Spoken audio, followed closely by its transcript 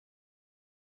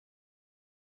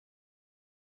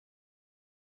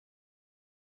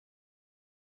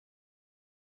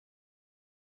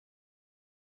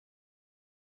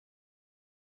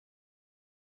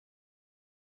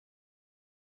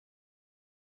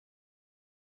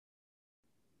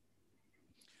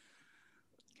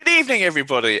evening,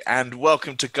 everybody, and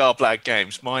welcome to Garblag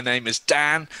Games. My name is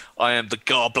Dan. I am the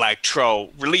Garblag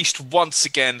Troll, released once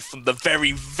again from the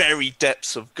very, very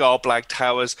depths of Garblag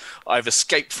Towers. I've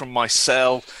escaped from my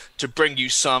cell to bring you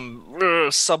some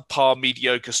subpar,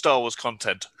 mediocre Star Wars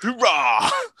content. Hoorah!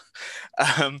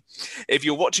 If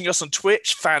you're watching us on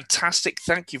Twitch, fantastic.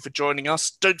 Thank you for joining us.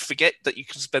 Don't forget that you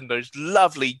can spend those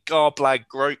lovely Garblag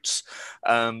groats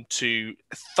to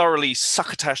thoroughly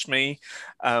succotash me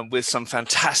with some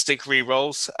fantastic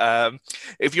rerolls.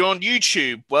 If you're on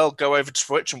YouTube, well, go over to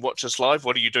Twitch and watch us live.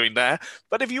 What are you doing there?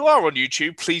 But if you are on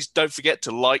YouTube, please don't forget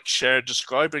to like, share,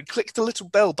 subscribe, and click the little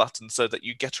bell button so that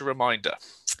you get a reminder.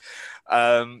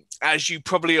 As you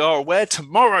probably are aware,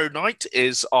 tomorrow night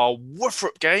is our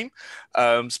Woofrup game,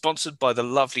 sponsored by the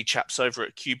lovely chaps over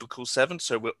at Cubicle 7.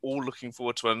 So we're all looking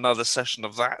forward to another session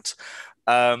of that.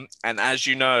 And as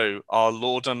you know, our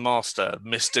Lord and Master,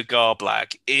 Mr.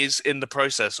 Garblag, is in the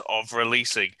process of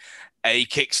releasing a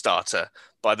Kickstarter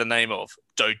by the name of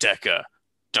Dodeca.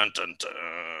 Dun, dun, dun.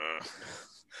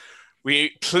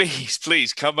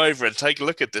 Please come over and take a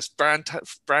look at this brand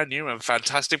new and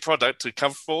fantastic product to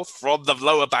come forth from the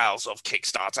lower bowels of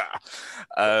Kickstarter.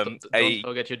 Don't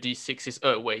forget your D6s.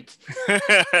 Oh, wait.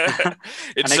 It's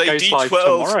and it a goes D12. live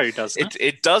tomorrow, doesn't it?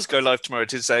 It does go live tomorrow.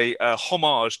 It is a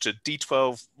homage to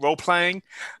D12 role-playing,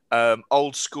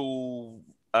 old school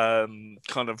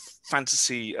kind of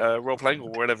fantasy role-playing, or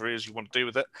whatever it is you want to do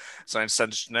with it. So in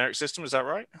standard generic system, is that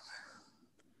right?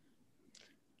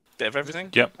 Bit of everything?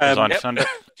 Yep, as I understand it.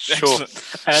 Sure.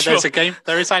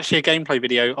 There is actually a gameplay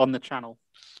video on the channel.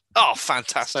 Oh,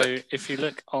 fantastic. So if you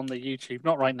look on the YouTube,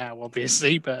 not right now,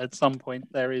 obviously, but at some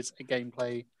point there is a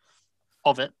gameplay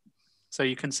of it. So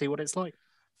you can see what it's like.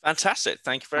 Fantastic.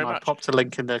 Thank you very much. I popped a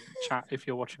link in the chat if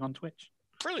you're watching on Twitch.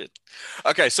 Brilliant.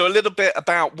 Okay, so a little bit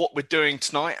about what we're doing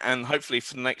tonight and hopefully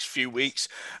for the next few weeks.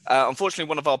 Unfortunately,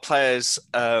 one of our players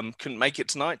couldn't make it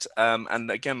tonight. And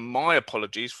again, my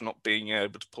apologies for not being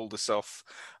able to pull this off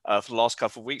for the last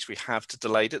couple of weeks. We have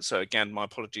delayed it. So again, my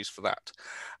apologies for that.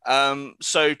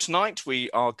 So tonight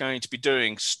we are going to be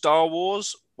doing Star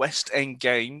Wars West End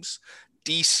Games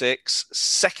D6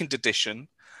 2nd edition.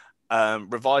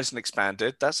 Revised and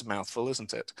expanded. That's a mouthful,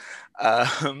 isn't it?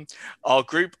 Our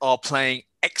group are playing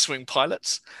X-Wing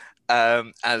pilots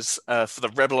as for the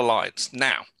Rebel Alliance.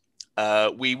 Now,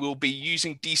 we will be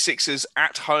using D6s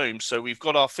at home. So we've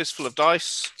got our fistful of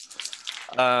dice,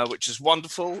 which is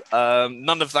wonderful.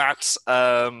 None of that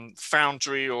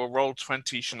Foundry or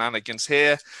Roll20 shenanigans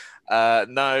here.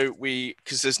 No,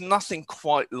 because there's nothing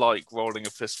quite like rolling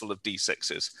a fistful of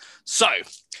D6s. So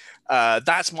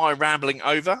that's my rambling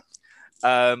over.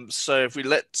 So if we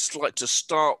like to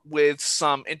start with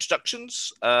some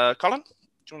introductions. Colin,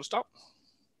 do you want to start?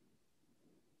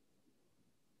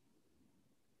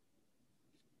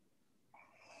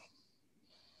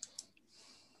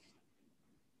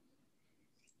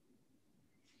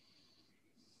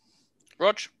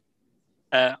 Rog?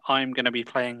 I'm going to be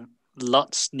playing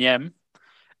Lutz Niem,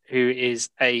 who is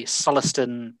a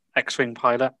Sullustan X-Wing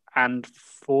pilot and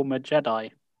former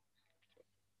Jedi.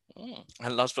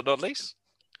 And last but not least.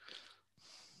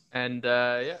 And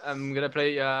I'm gonna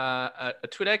play a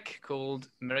Twi'lek called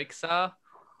Merixa.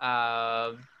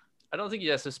 I don't think he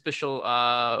has a special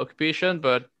occupation,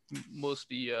 but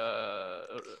mostly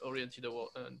oriented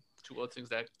towards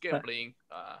things like gambling,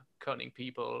 conning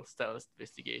people, stealth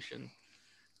investigation,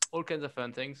 all kinds of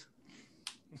fun things.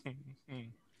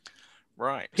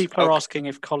 Right. People are asking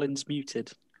if Colin's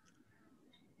muted.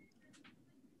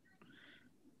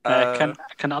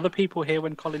 Can other people hear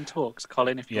when Colin talks?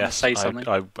 Colin, if you want to say something.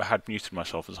 I had muted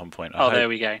myself at some point. There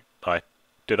we go.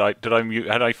 Did I mute?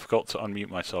 Had I forgot to unmute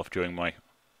myself during my?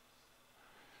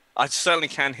 I certainly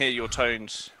can hear your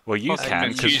tones. Well, you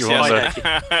can because you're on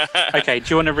the. Okay, do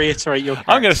you want to reiterate your?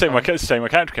 I'm going to say my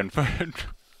character can.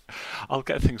 I'll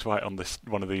get things right on this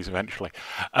one of these eventually.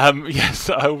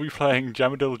 Yes, I will be playing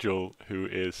Jamadil Jul, who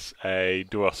is a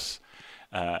Duos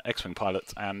X-Wing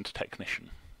pilot and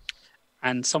technician.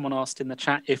 And someone asked in the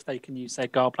chat if they can use their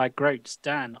Garblag Groats.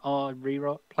 Dan, are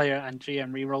player and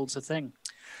GM rerolls a thing?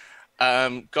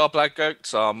 Garblag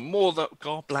Groats are more than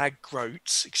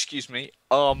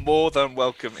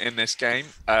welcome in this game.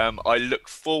 I look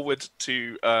forward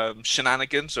to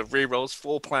shenanigans of rerolls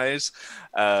for players.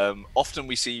 Often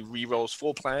we see rerolls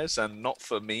for players and not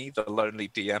for me, the lonely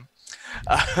DM.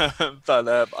 But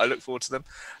I look forward to them.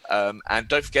 And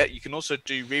don't forget, you can also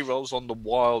do rerolls on the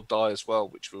wild die as well,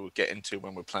 which we will get into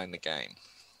when we're playing the game.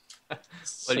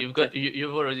 Well,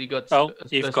 you've already got one.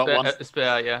 A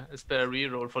spare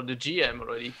reroll for the GM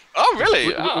already. Oh,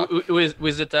 really?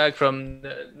 With the tag from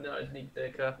Nick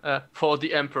Decker for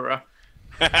the Emperor.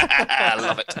 I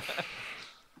love it.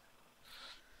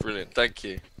 Brilliant. Thank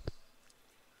you.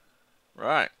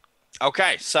 Right.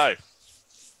 Okay, so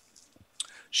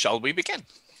shall we begin?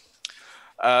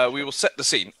 We will set the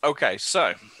scene. Okay,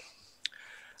 so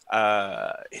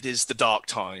it is the dark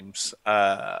times.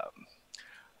 A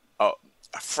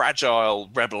fragile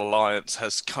rebel alliance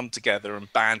has come together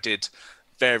and banded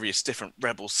various different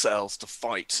rebel cells to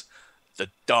fight the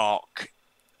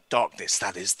darkness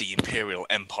that is the Imperial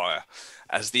Empire,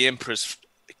 as the Emperor's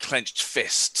clenched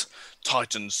fist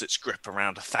tightens its grip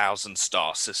around 1,000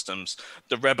 star systems.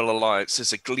 The rebel alliance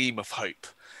is a gleam of hope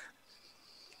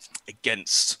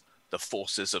against the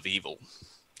forces of evil.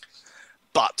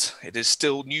 But it is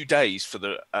still new days for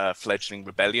the fledgling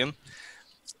rebellion,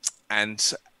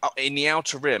 and in the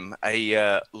Outer Rim,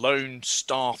 a lone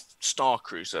star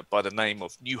cruiser by the name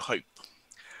of New Hope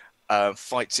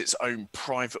fights its own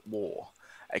private war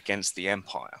against the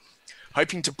Empire.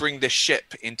 Hoping to bring this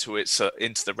ship into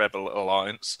the Rebel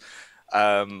Alliance,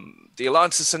 the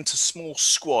Alliance has sent a small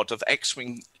squad of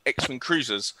X-wing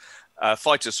cruisers,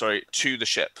 fighters, to the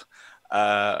ship.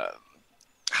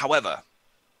 However,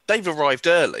 they've arrived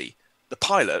early. The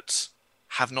pilots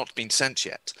have not been sent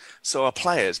yet, so our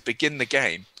players begin the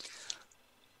game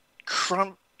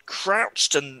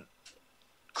crouched and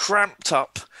cramped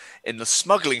up in the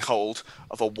smuggling hold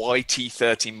of a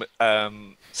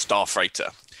YT-30 star freighter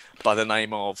by the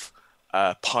name of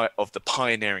the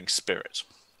Pioneering Spirit.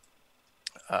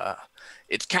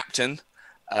 Its captain,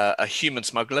 a human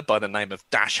smuggler by the name of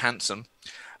Dash Handsome,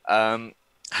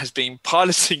 has been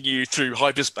piloting you through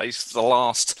hyperspace for the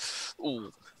last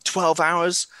 12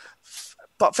 hours.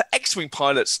 But for X-wing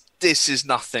pilots, this is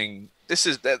nothing. This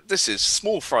is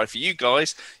small fry for you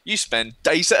guys. You spend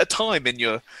days at a time in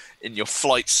your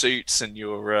flight suits and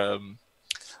your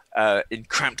in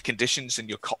cramped conditions in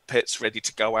your cockpits, ready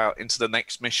to go out into the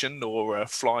next mission or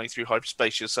flying through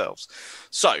hyperspace yourselves.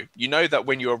 So you know that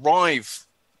when you arrive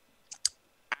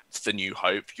at the New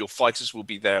Hope, your fighters will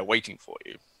be there waiting for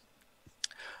you.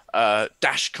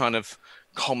 Dash kind of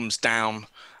comms down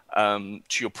to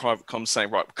your private comms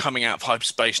saying, right, we're coming out of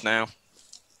hyperspace now.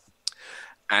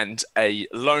 And a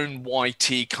lone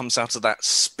YT comes out of that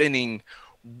spinning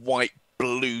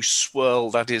white-blue swirl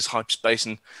that is hyperspace,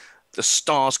 and the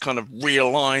stars kind of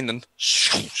realign and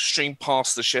stream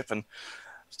past the ship and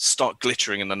start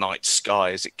glittering in the night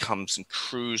sky as it comes and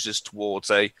cruises towards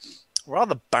a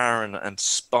rather barren and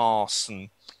sparse and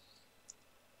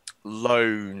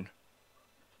lone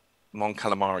Mon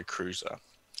Calamari cruiser.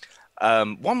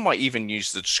 One might even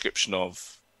use the description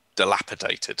of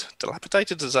dilapidated.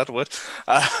 Dilapidated, is that a word?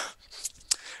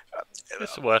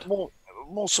 It's a word.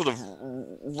 More sort of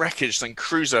wreckage than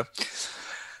cruiser.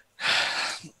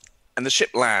 And the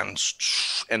ship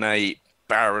lands in a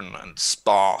barren and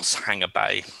sparse hangar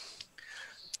bay.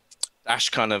 Dash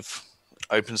kind of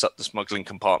opens up the smuggling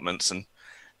compartments and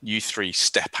you three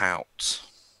step out.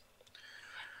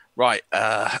 Right,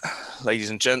 ladies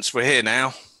and gents, we're here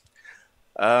now.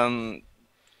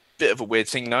 Bit of a weird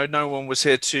thing, no one was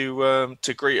here to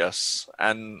greet us,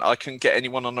 and I couldn't get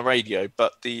anyone on the radio,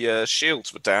 but the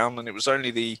shields were down, and it was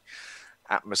only the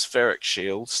atmospheric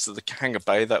shields to the hangar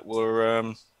bay that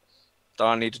were that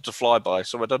I needed to fly by,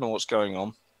 so I don't know what's going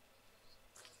on.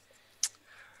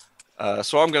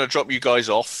 So I'm going to drop you guys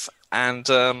off, and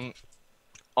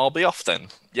I'll be off then.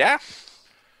 Yeah?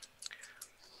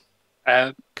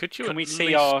 Could you can at we least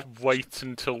see our... wait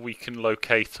until we can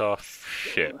locate our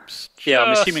ships? Yeah,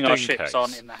 I'm Just assuming our in ships case.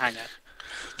 aren't in the hangar.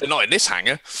 They're not in this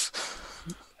hangar.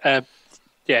 Yeah,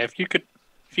 if you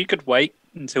could wait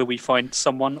until we find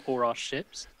someone or our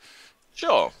ships.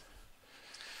 Sure.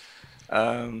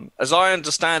 As I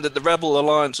understand it, the Rebel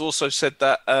Alliance also said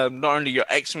that not only your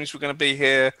X-Wings were going to be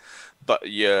here, but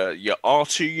your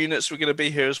R2 units were going to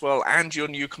be here as well, and your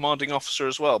new commanding officer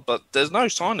as well. But there's no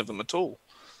sign of them at all.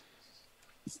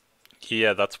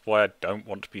 Yeah, that's why I don't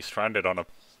want to be stranded on a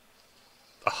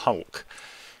Hulk.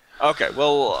 Okay,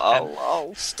 well,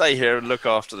 I'll stay here and look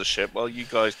after the ship while you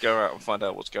guys go out and find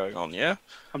out what's going on, yeah?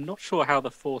 I'm not sure how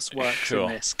the Force works Sure. in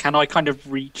this. Can I kind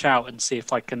of reach out and see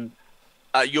if I can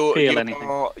feel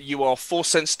anything? You are force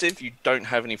sensitive. You don't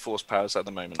have any force powers at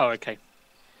the moment. Oh, okay.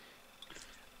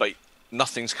 But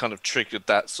nothing's kind of triggered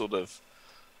that sort of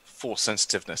force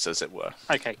sensitiveness, as it were.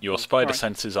 Okay. Your cool. spider Alright.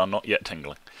 senses are not yet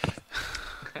tingling.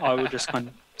 I will just kind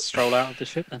of stroll out of the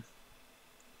ship then.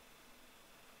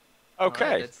 Okay.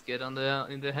 Alright, let's get in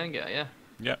the hangar. Yeah.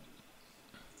 Yeah.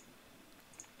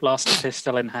 Blaster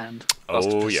pistol in hand.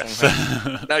 Blaster Oh, pistol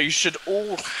yes. Now, you should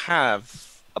all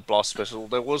have a blaster pistol.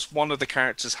 There was one of the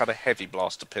characters had a heavy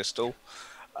blaster pistol.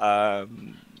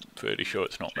 Pretty sure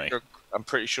it's not me. I'm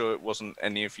pretty sure it wasn't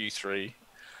any of you three.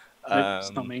 Nope,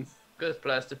 it's not me. Good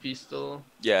blaster pistol.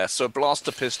 Yeah, so a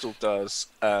blaster pistol does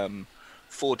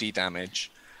 4d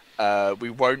damage. We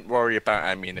won't worry about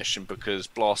ammunition because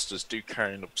blasters do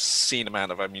carry an obscene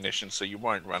amount of ammunition, so you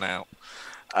won't run out.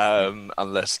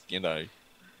 Unless,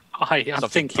 I something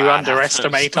think you bad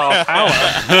underestimate happens.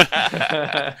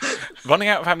 our power. Running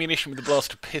out of ammunition with the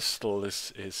blaster pistol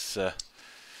is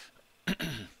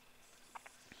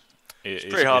It's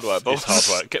pretty hard work, It's boss.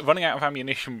 hard work. Running out of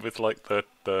ammunition with like the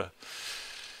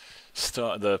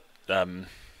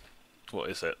what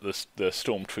is it? The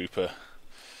stormtrooper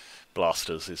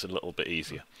blasters is a little bit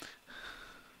easier.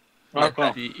 Right,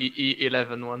 well, The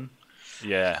E11 one.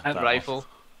 Yeah, And that rifle.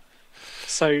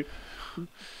 so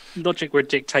logic would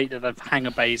dictate that the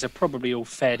hangar bays are probably all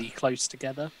fairly close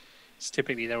together. It's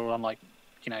typically they're all on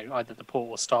either the port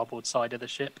or starboard side of the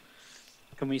ship.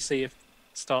 Can we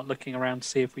start looking around to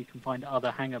see if we can find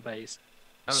other hangar bays?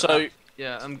 So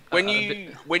I'm when a you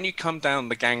bit- when you come down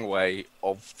the gangway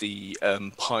of the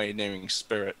pioneering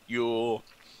spirit, you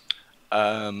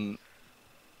come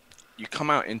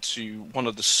out into one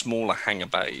of the smaller hangar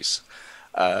bays.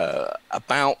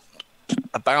 About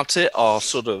it are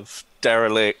sort of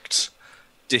derelict,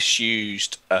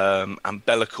 disused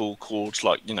umbilical cords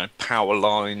like power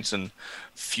lines and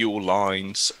fuel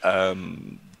lines.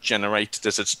 Generator.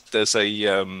 There's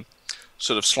a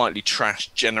sort of slightly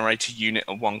trashed generator unit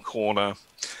in one corner.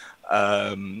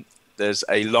 There's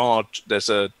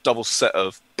a double set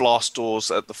of blast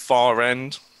doors at the far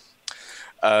end,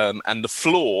 and the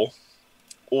floor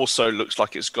also looks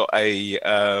like it's got a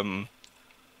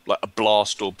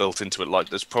blast door built into it. Like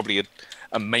there's probably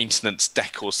a maintenance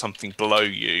deck or something below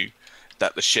you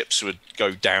that the ships would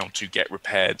go down to get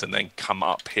repaired and then come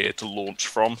up here to launch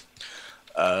from.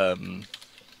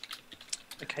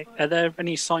 Okay. Are there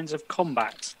any signs of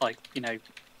combat, like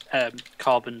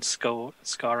carbon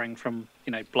scarring from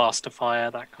blaster fire,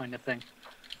 that kind of thing?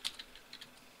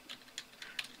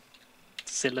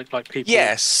 Does it look like people?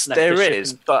 Yes, left there the ship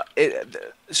is, and- but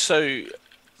so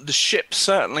the ship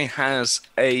certainly has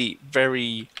a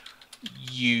very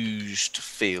used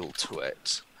feel to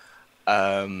it,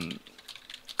 and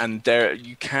there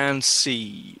you can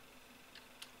see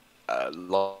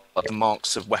like the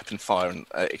marks of weapon fire and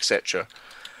etc.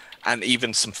 And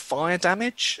even some fire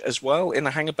damage as well in the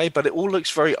hangar bay, but it all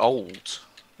looks very old.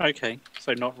 Okay,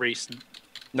 so not recent.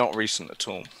 Not recent at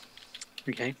all.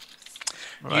 Okay.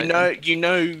 Right. You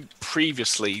know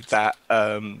previously that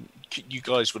you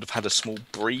guys would have had a small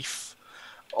brief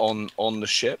on the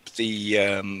ship.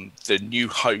 The New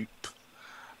Hope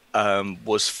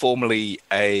was formerly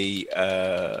a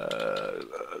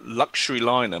luxury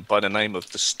liner by the name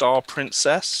of the Star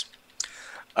Princess.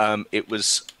 It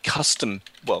was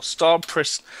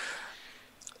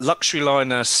luxury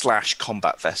liner /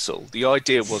 combat vessel. The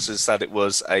idea is that it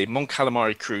was a Mon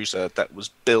Calamari cruiser that was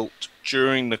built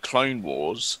during the Clone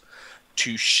Wars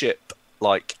to ship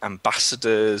like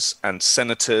ambassadors and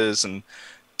senators and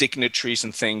dignitaries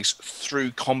and things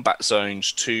through combat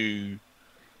zones to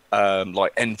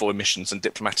like envoy missions and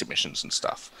diplomatic missions and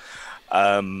stuff.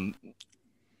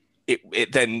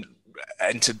 It then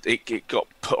entered. It got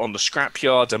put on the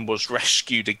scrapyard and was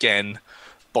rescued again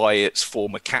by its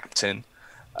former captain,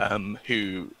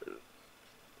 who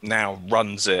now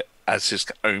runs it as his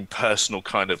own personal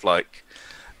kind of like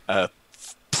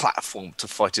platform to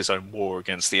fight his own war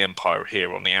against the Empire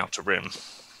here on the Outer Rim.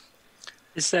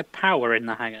 Is there power in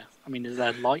the hangar? I mean, is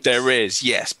there lights? There is,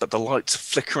 yes, but the lights are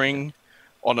flickering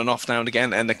on and off now and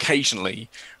again, and occasionally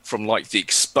from like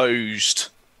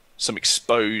some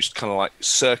exposed kind of like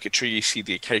circuitry, you see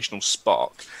the occasional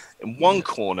spark. In one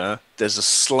corner, there's a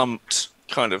slumped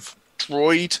kind of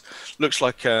droid, looks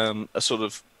like a sort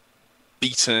of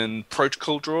beaten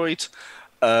protocol droid,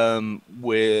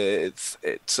 with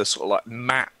it's a sort of like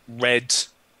matte red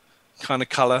kind of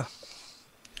color.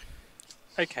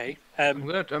 Okay. I'm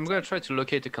gonna try to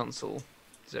locate the console.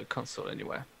 Is there a console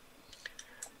anywhere?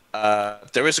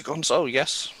 There is a console,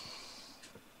 yes.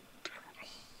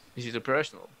 Is it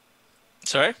operational?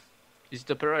 Sorry? Is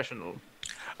it operational?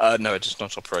 No, it is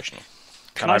not operational.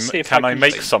 Can I see if can I can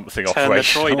make something turn the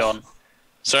operational? droid on?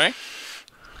 Sorry?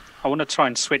 I want to try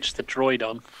and switch the droid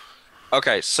on.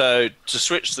 Okay, so to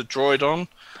switch the droid on,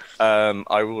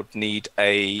 I would need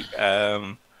a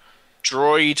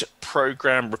droid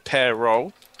program repair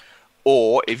roll,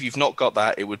 or if you've not got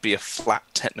that, it would be a flat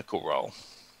technical roll.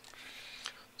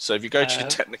 So if you go to your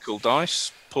technical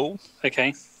dice pool,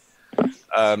 Okay.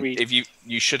 Sweet. if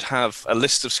you should have a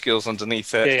list of skills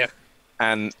underneath it, Yeah.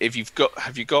 and if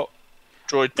have you got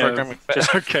Droid No, programming.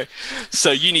 just- Okay.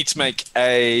 So you need to make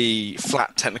a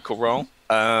flat technical roll.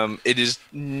 It's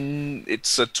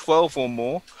a 12 or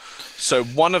more. So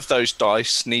one of those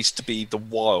dice needs to be the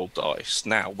wild dice.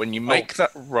 Now, when you make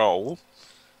that roll,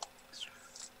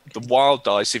 the wild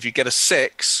dice, if you get a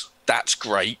 6, that's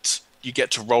great. You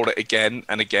get to roll it again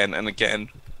and again and again.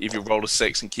 If you roll a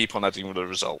 6 and keep on adding the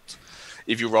result.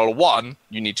 If you roll a 1,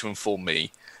 you need to inform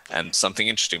me, and something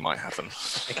interesting might happen.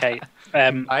 Okay.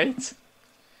 Right?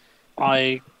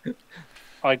 I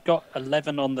got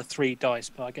 11 on the 3 dice,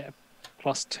 but I get a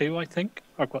 +2, I think.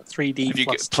 I've got 3D If you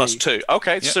plus get plus 2.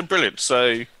 Okay, Yep. so brilliant.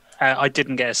 So I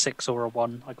didn't get a 6 or a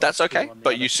 1. I got That's a 2 okay, on the but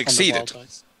other- you on the succeeded. wild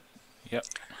dice. Yep.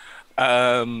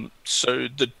 So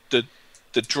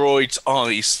the droid's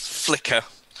eyes flicker,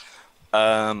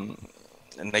 and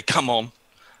they come on.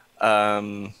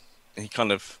 And he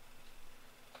kind of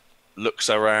looks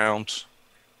around.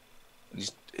 And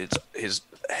his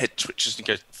head twitches and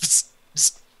goes. "Vzz,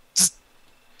 vzz, vzz,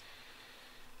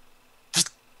 vzz."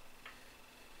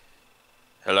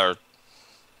 Hello.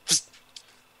 Vzz.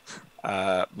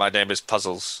 My name is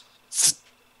Puzzles. Vzz.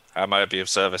 How may I be of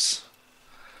service?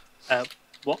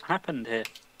 What happened here?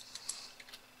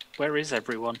 Where is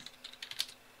everyone?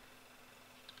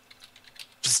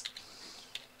 Vzz.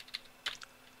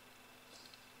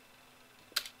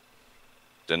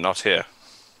 They're not here.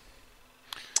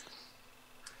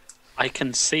 I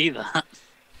can see that.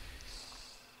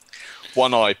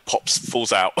 One eye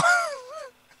falls out.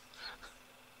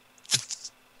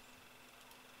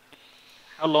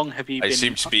 How long have you I been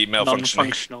seem to be malfunctioning.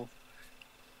 non-functional?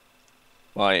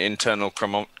 My internal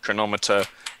chronometer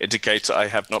indicates I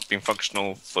have not been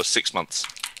functional for 6 months.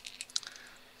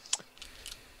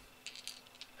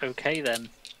 Okay then.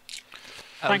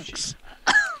 Oh, Thanks.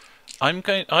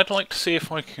 I'd like to see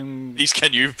if I can. Please,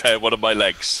 can you repair one of my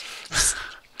legs?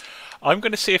 I'm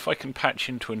going to see if I can patch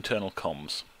into internal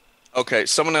comms. Okay,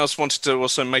 someone else wanted to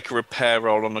also make a repair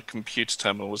roll on a computer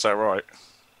terminal. Was that right?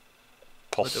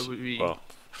 that would be- Well,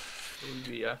 It would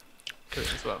be good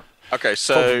as well. Okay,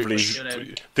 so probably. You know-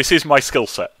 This is my skill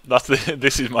set.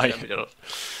 This is my Yeah,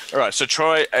 all right. So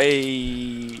try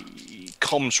a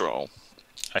comms roll.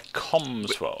 a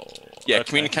comms roll. Yeah, Okay.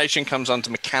 communication comes under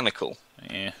mechanical.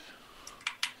 Yeah,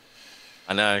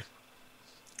 I know.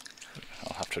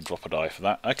 I'll have to drop a die for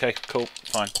that. Okay, cool,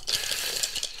 fine.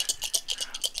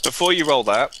 Before you roll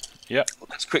that, Yep.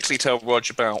 let's quickly tell Rog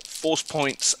about force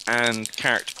points and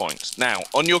character points. Now,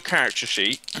 on your character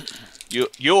sheet,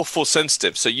 you're force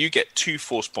sensitive, so you get 2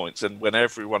 force points, and when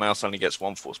everyone else only gets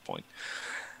 1 force point.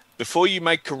 Before you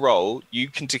make a roll, you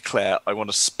can declare, I want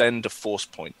to spend a force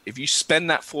point. If you spend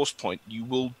that force point, you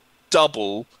will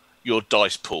double your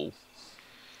dice pool.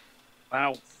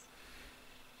 Wow.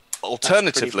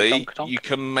 Alternatively, donk-donk. you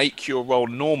can make your roll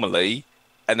normally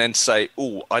and then say,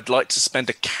 oh, I'd like to spend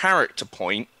a character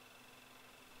point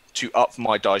to up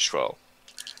my dice roll.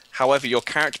 However, your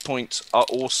character points are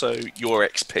also your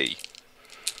XP.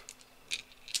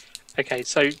 Okay,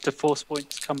 so do force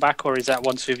points come back, or is that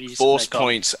once we've used Force them, they're gone?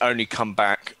 points only come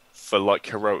back for like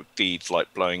heroic deeds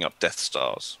like blowing up Death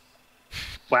Stars.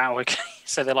 Wow, okay.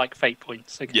 So they're like fate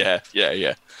points. Okay.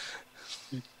 Yeah.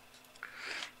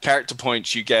 Character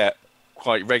points you get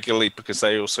quite regularly because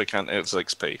they also count as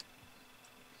XP.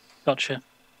 Gotcha.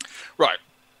 Right.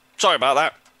 Sorry about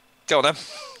that. Go on then.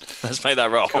 Let's make that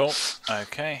roll. Cool.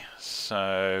 Okay,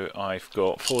 so I've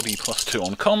got 4D plus 2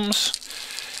 on comms.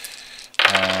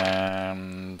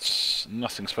 And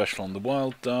nothing special on the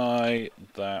wild die.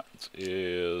 That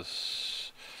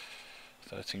is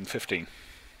 13, 15.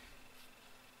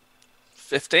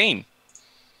 15.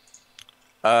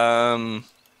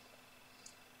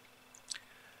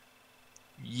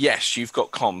 Yes, you've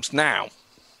got comms. Now,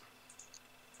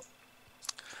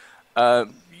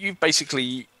 you've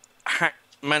basically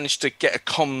managed to get a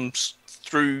comms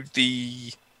through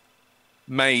the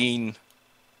main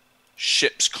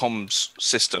ship's comms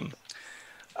system.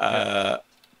 But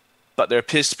there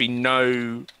appears to be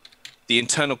the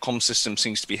internal comms system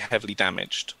seems to be heavily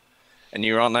damaged, and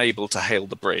you're unable to hail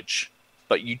the bridge.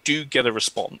 But you do get a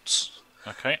response.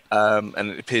 Okay. And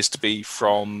it appears to be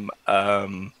from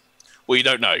well, you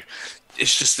don't know.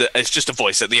 It's just a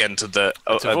voice at the end of the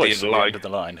It's a voice end at of the end of the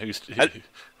line.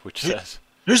 Which says,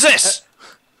 Who's this?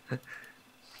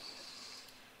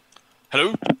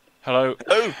 Hello? "Hello,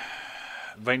 Hello?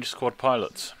 Ranger Squad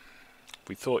pilots.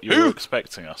 We thought you Who? were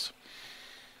expecting us.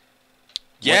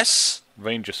 Yes?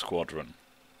 Ranger Squadron.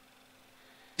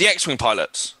 The X-Wing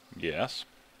pilots. Yes.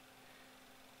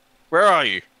 Where are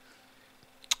you?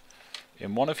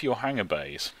 In one of your hangar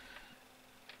bays.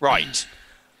 Right.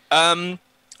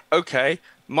 Okay.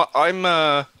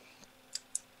 I'm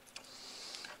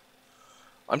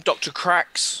I'm Dr.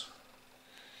 Cracks.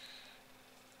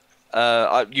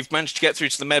 You've managed to get through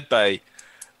to the med bay.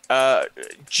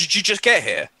 Did you just get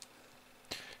here?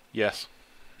 Yes.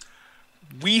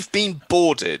 We've been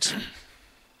boarded.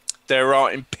 There are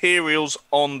Imperials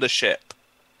on the ship.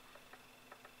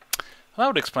 That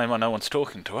would explain why no one's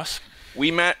talking to us.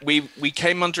 We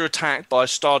came under attack by a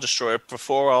Star Destroyer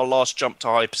before our last jump to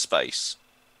hyperspace.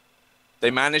 They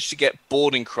managed to get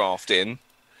boarding craft in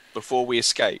before we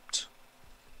escaped.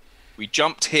 We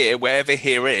jumped here, wherever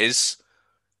here is.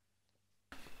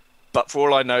 But for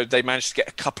all I know, they managed to get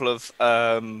a couple of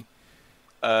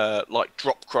like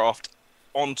drop craft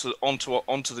onto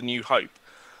the New Hope.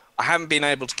 I haven't been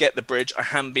able to get the bridge. I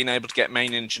haven't been able to get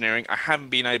main engineering. I haven't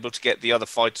been able to get the other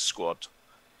fighter squad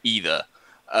either.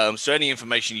 So any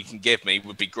information you can give me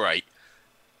would be great.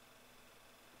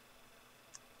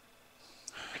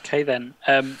 Okay then.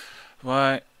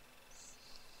 Right.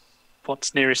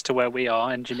 What's nearest to where we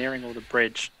are, engineering or the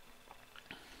bridge?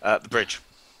 The bridge.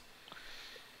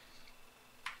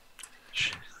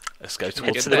 Let's go Get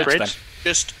towards to the the bridge bridge.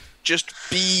 then. Just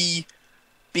be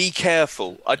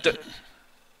careful.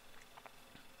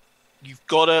 You've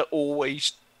gotta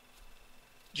always.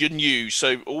 You're new,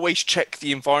 so always check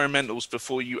the environmentals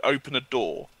before you open a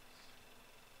door.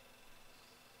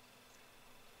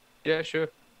 Yeah, sure.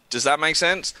 Does that make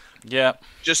sense? Yeah.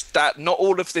 Just that not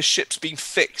all of this ship's been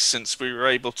fixed since we were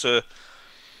able to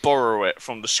borrow it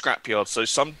from the scrapyard. So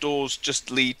some doors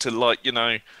just lead to, like, you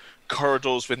know,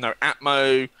 corridors with no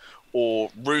atmo,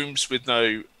 or rooms with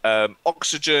no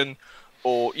oxygen,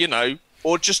 or, you know,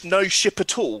 or just no ship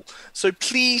at all. So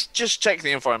please just check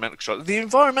the environmental controls. If the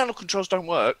environmental controls don't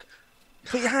work,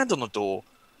 put your hand on the door.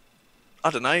 I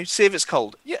don't know, see if it's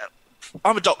cold. Yeah,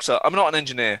 I'm a doctor, I'm not an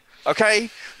engineer, okay?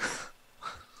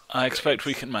 I expect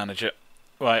we can manage it.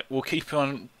 Right, we'll keep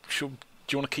on. Do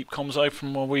you want to keep comms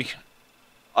open while we?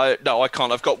 No, I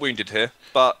can't. I've got wounded here,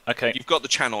 but Okay. you've got the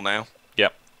channel now.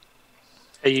 Yep.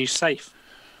 Are you safe?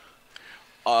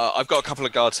 I've got a couple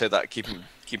of guards here that are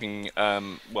keeping.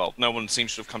 Well, no one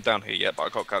seems to have come down here yet, but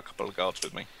I've got a couple of guards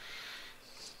with me.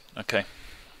 Okay.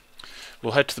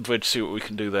 We'll head to the bridge, see what we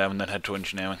can do there, and then head to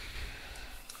engineering.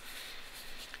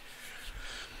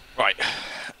 Right.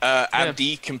 And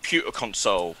the computer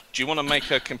console. Do you want to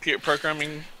make a computer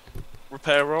programming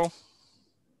repair roll?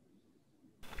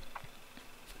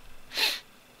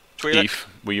 Eve,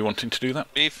 were you wanting to do that?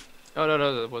 Eve? Oh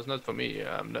no, that was not for me.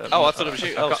 Oh, I thought it was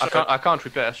you. I can't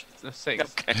repair things.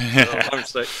 Okay.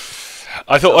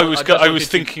 I thought I just wanted was to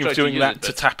thinking try of to doing use that it,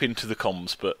 to but- tap into the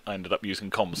comms, but I ended up using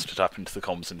comms to tap into the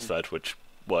comms instead, which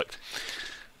worked.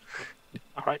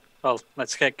 All right. Well,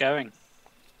 let's get going.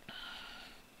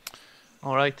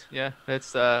 All right, yeah.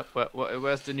 Let's.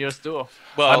 Where's the nearest door?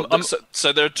 Well, I'm-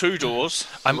 so there are two doors.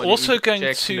 I'm What do also you going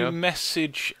check, to you know?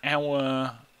 message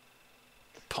our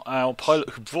pilot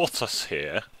who brought us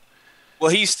here. Well,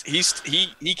 he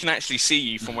can actually see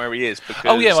you from where he is because.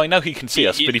 Oh yeah, I know he can see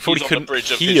us, but he he's probably on the couldn't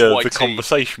bridge of his hear the YT.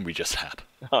 conversation we just had.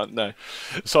 Oh, no.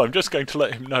 So I'm just going to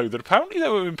let him know that apparently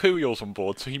there were Imperials on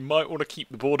board, so he might want to keep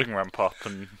the boarding ramp up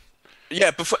and.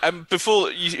 Yeah,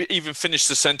 before you even finish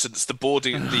the sentence, the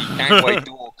gangway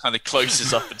door kind of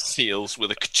closes up and seals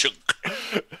with a ka-chunk.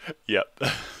 Yep.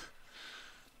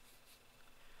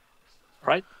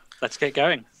 Right. Let's get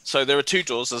going. So there are two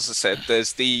doors, as I said.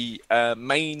 There's the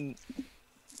main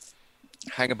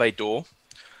hangar bay door.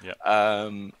 Yep.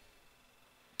 To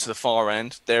the far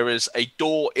end. There is a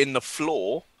door in the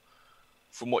floor,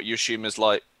 from what you assume is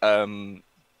like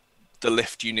the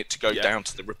lift unit to go Yeah. down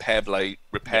to the repair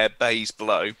bays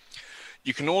below.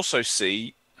 You can also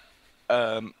see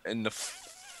in the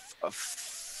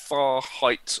far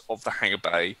height of the hangar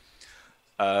bay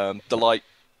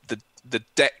the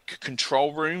deck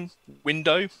control room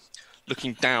window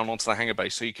looking down onto the hangar bay,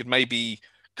 so you could maybe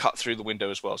cut through the window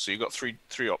as well. So you've got three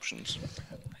options.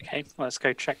 Okay. Let's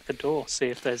go check the door. See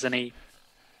if there's any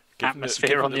Given atmosphere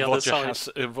given on the that other Roger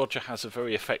side. Roger has a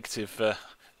very effective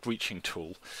breaching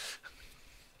tool.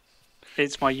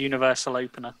 It's my universal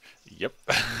opener. Yep.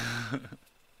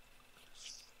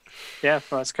 Yeah.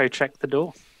 Well, let's go check the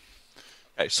door.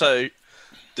 Okay, so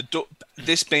the door,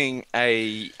 this being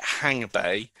a hangar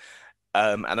bay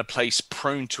and a place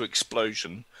prone to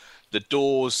explosion, the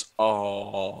doors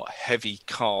are heavy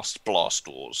cast blast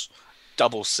doors,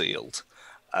 double sealed,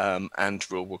 and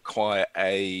will require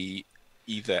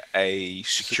either a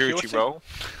security role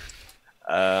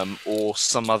or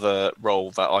some other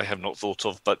role that I have not thought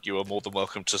of, but you are more than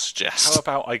welcome to How suggest.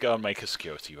 about I go and make a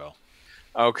security roll?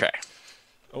 Okay.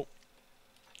 Oh.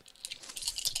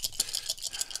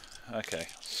 Okay,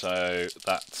 so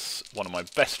that's one of my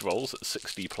best rolls at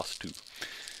 60 plus 2.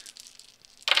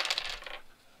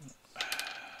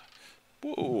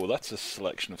 Whoa, that's a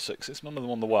selection of 6s. None of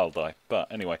them on the wild die.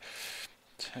 But anyway,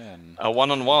 10.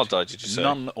 One on the wild die, did you say?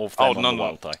 None of them on the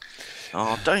wild die.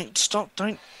 Oh, don't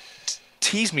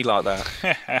tease me like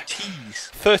that. Tease.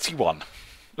 31.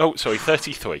 Oh, sorry,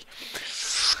 33.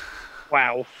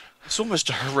 Wow. It's almost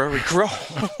a heroic roll.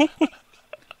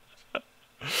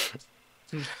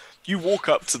 You walk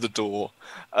up to the door,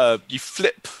 you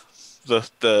flip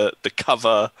the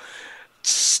cover,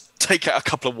 take out a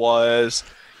couple of wires,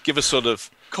 give a sort of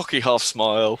cocky half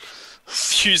smile,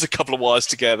 fuse a couple of wires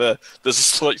together. There's a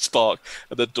slight spark,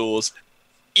 and the doors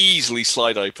easily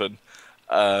slide open.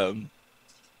 There's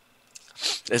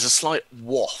a slight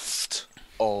waft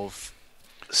of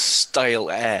stale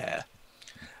air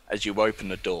as you open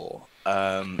the door.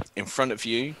 In front of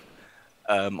you,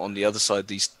 on the other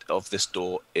side of this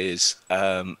door, is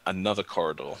another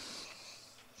corridor.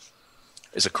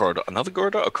 Is a corridor another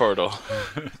corridor? A corridor.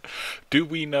 Do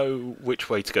we know which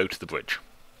way to go to the bridge?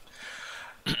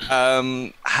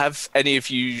 Have any of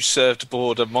you served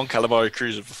aboard a Mon Calamari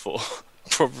cruiser before?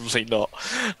 Probably not.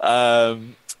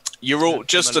 You're all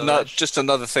just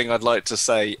another thing I'd like to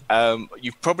say.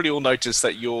 You've probably all noticed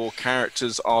that your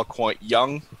characters are quite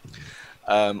young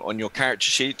on your character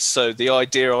sheets. So the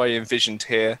idea I envisioned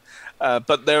here,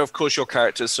 but they're of course your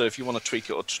characters. So if you want to tweak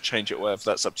it or to change it, whatever,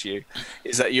 that's up to you.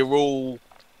 Is that you all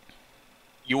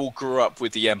grew up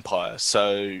with the Empire,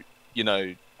 so you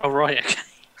know. Oh right, okay.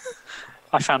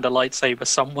 I found a lightsaber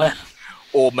somewhere.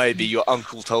 Or maybe your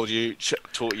uncle taught you,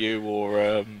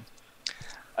 or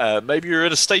maybe you're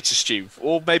in a status tube,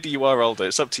 or maybe you are older.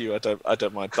 It's up to you. I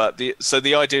don't mind. But the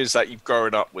idea is that you've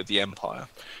grown up with the Empire.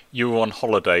 You were on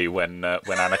holiday when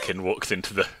Anakin walks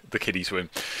into the kiddies' room.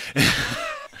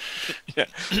 Yeah.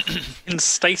 In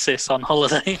stasis on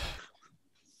holiday.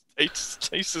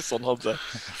 Stasis on holiday.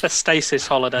 The stasis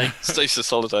holiday. Stasis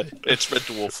holiday. It's Red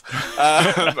Dwarf.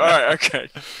 All right. Okay.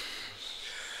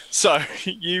 So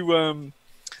you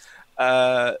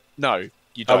no,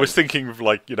 you don't. I was thinking of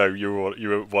you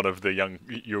were one of the young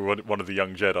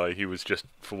Jedi who was just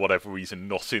for whatever reason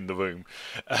not in the room.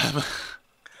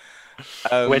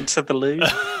 Went to the loo.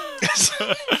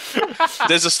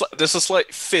 There's a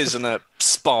slight fizz and a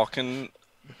spark, and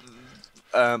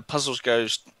Puzzles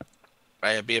goes,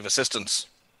 "May I be of assistance?"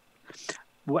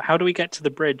 How do we get to the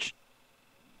bridge?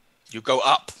 You go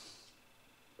up.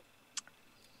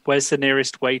 Where's the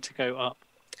nearest way to go up?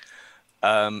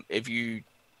 If you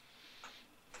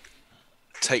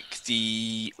take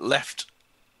the left,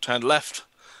 turn left,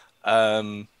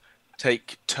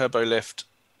 take turbo lift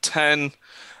 10,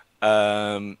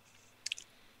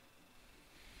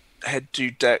 head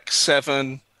to deck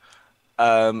 7,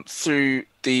 through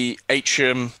the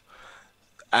atrium,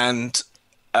 and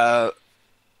up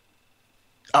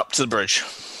to the bridge.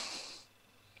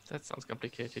 That sounds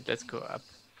complicated. Let's go up.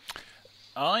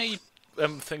 I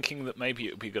am thinking that maybe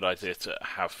it would be a good idea to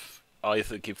have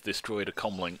either give this droid a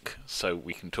comlink so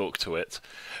we can talk to it,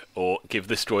 or give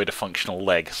this droid a functional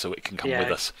leg so it can come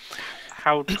with us.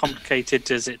 How complicated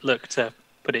does it look to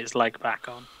put its leg back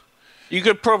on? You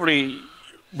could probably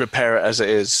repair it as it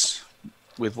is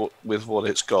with what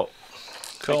it's got.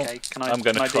 Cool. Okay, I'm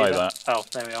going to try that. Oh,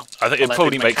 there we are. I think it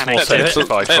probably makes more sense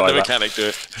if I try the that. mechanic do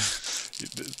it.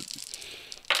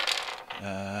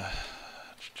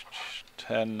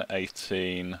 10,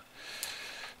 18,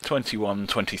 21,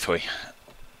 23.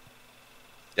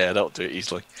 Yeah, that'll do it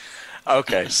easily.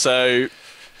 Okay, so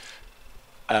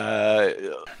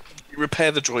you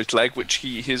repair the droid's leg, which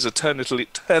he is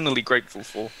eternally grateful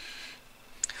for.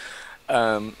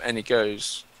 And he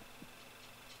goes,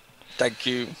 "Thank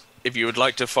you. If you would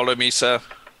like to follow me, sir,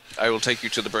 I will take you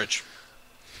to the bridge."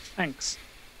 Thanks.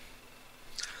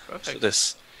 So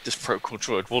this protocol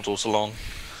droid waddles along,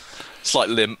 slight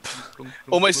limp.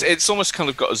 It's almost kind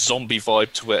of got a zombie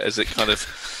vibe to it as it kind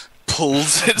of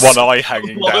pulls its one eye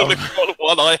hanging down.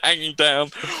 One eye hanging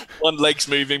down, one leg's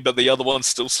moving, but the other one's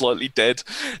still slightly dead,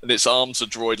 and its arms are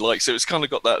droid-like. So it's kind of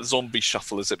got that zombie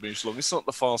shuffle as it moves along. It's not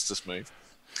the fastest move.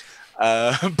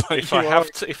 But if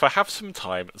I have some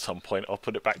time at some point, I'll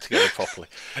put it back together properly.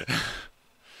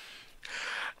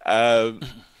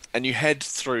 And you head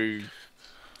through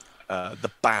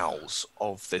the bowels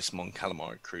of this Mon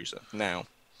Calamari cruiser. Now,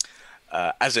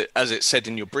 as it said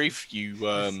in your brief, you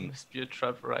This must be a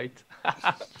trap, right?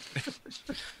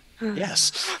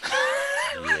 yes.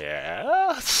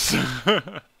 Yes.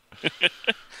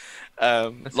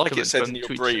 Like it said in your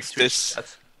brief, this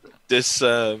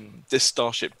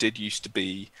starship did used to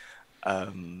be a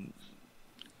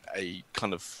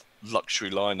kind of luxury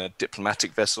liner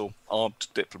diplomatic vessel, armed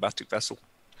diplomatic vessel.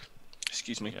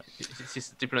 Excuse me. This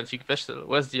is a diplomatic vessel.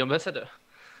 Where's the ambassador?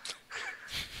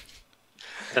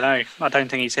 don't know. I don't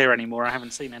think he's here anymore. I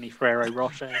haven't seen any Ferrero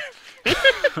Rocher.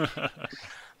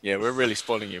 Yeah, we're really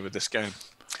spoiling you with this game.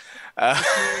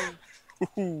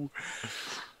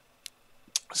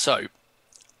 So,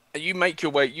 you make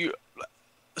your way.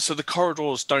 So the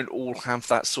corridors don't all have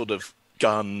that sort of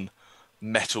gun,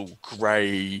 metal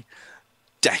grey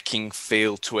decking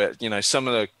feel to it. You know, some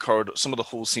of the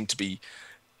halls seem to be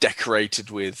decorated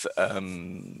with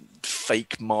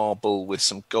fake marble with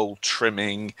some gold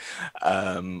trimming,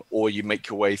 or you make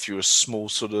your way through a small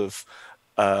sort of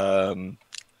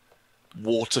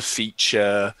water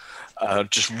feature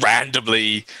just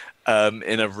randomly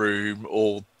in a room,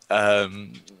 or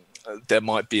there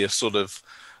might be a sort of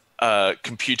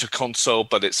computer console,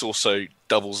 but it's also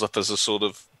doubles up as a sort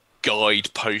of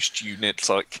guide post unit,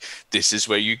 like this is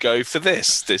where you go for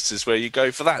this is where you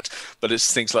go for that. But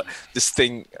it's things like this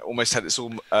thing almost had its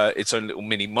own little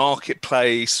mini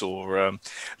marketplace, or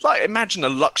like imagine a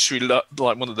luxury like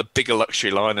one of the bigger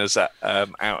luxury liners at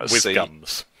out at sea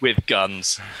with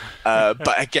guns.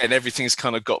 But again, everything's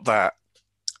kind of got that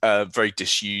very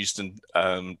disused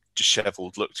and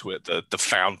disheveled look to it. The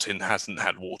fountain hasn't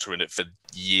had water in it for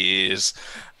years.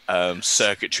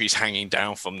 Circuitry's hanging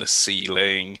down from the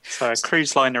ceiling. So a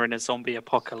cruise liner in a zombie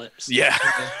apocalypse. Yeah.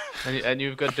 And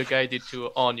you've got the guided to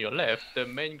on your left, the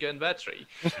main gun battery.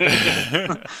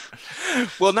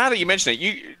 Well, now that you mention it,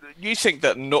 you think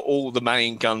that not all the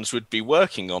main guns would be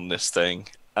working on this thing.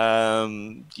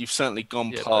 You've certainly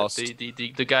gone past.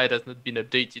 The guide has not been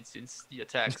updated since the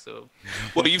attack, so.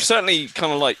 Well, you've certainly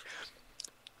kind of like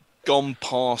gone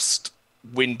past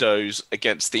windows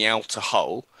against the outer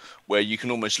hull, where you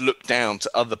can almost look down to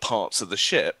other parts of the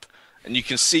ship, and you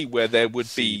can see where there would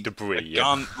be debris,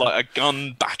 like a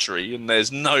gun battery, and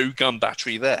there's no gun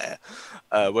battery there.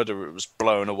 Whether it was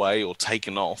blown away or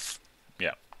taken off,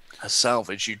 as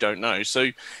salvage, you don't know.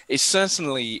 So it's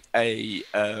certainly it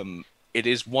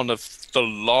is one of the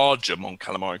larger Mon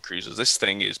Calamari cruisers. This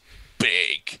thing is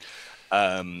big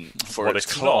for what its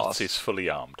it's class. not is fully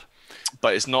armed.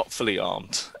 But it's not fully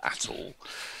armed at all.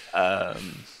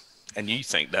 And you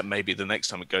think that maybe the next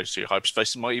time it goes through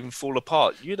hyperspace, it might even fall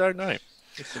apart. You don't know.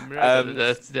 It's a miracle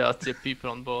that there are still people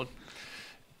on board.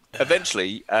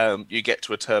 Eventually, you get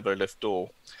to a turbo lift door,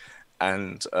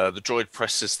 and the droid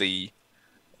presses the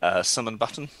summon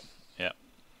button. Yeah.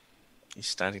 He's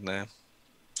standing there.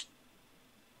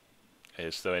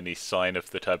 Is there any sign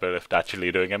of the turbo lift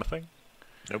actually doing anything?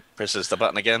 Nope. Presses the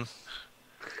button again.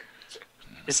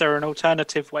 Is there an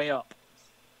alternative way up?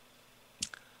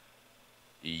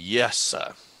 Yes,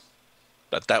 sir.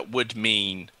 But that would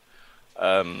mean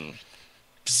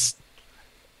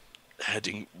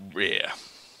heading rear,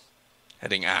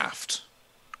 heading aft,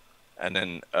 and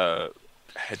then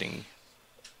heading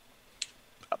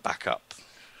back up.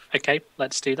 Okay,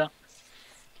 let's do that.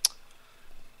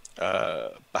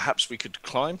 Perhaps we could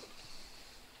climb.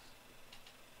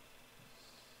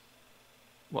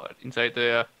 What, inside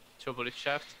the turbolift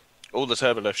shaft? All the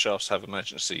turbolift shafts have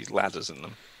emergency ladders in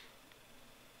them.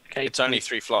 Okay, It's only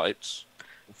 3 flights.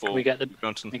 Can we get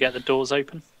the doors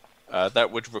open?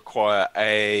 That would require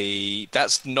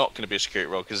That's not going to be a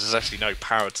security roll because there's actually no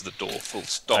power to the door. Full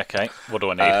stop. Okay. What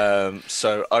do I need?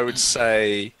 So I would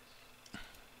say,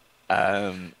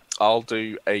 I'll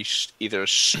do either a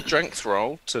strength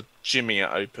roll to jimmy it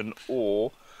open,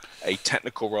 or a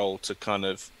technical roll to kind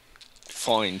of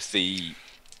find the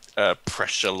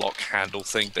pressure lock handle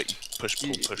thing that you push,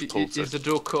 pull. Is the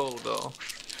door cold, though?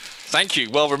 Thank you.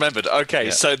 Well remembered. Okay,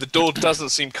 Yeah. so the door doesn't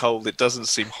seem cold. It doesn't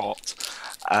seem hot.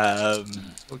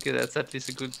 Okay, that's at least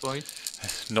a good point.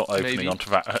 Not opening maybe.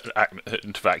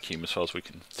 into vacuum as far as we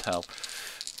can tell.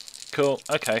 Cool.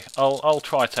 Okay. I'll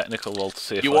try technical roll to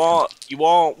see if You are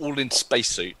all in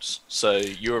spacesuits, so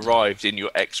you arrived in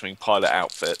your X-wing pilot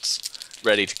outfits,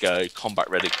 ready to go, combat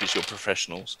ready because you're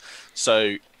professionals.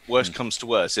 So worst comes to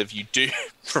worst, if you do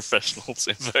professionals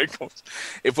in vocals,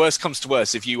 if worst comes to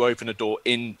worst, if you open a door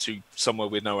into somewhere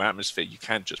with no atmosphere, you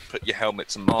can just put your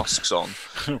helmets and masks on.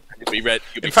 And you'll be ready.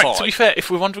 You'll be In fact, fine. to be fair, if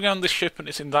we're wandering around this ship and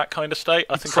it's in that kind of state,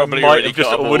 I think Probably I might already have just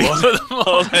got them already all put them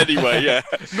on. Anyway, yeah.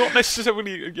 Not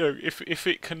necessarily, if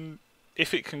it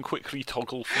can quickly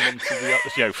toggle from one to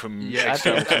the other, from Yeah, I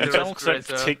external think to the internal, because I don't respirators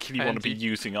are particularly want to be handy.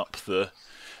 using up the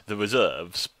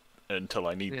reserves until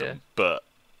I need them. But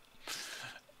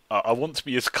I want to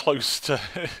be as close to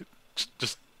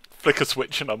just flick a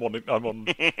switch and I'm on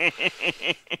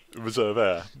reserve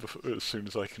air as soon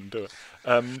as I can do it.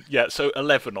 Yeah, so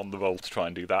 11 on the roll to try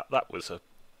and do that.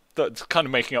 That's kind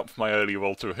of making up for my earlier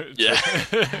roll to Yeah.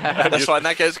 That's fine.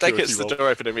 That gets the Security door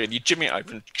open. And you jimmy it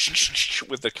open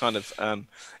with the kind of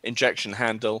injection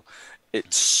handle.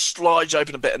 It slides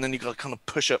open a bit, and then you got to kind of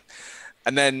push up.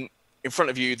 And then in front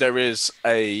of you there is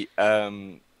a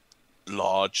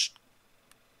large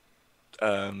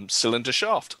cylinder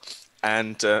shaft,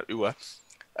 and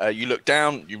you look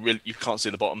down. You can't see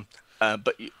the bottom,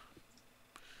 but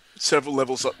several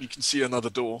levels up you can see another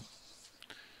door.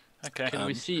 Okay. Can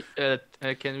we see a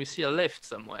lift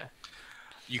somewhere?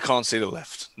 You can't see the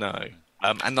lift, no.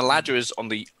 And the ladder is on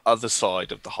the other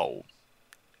side of the hole.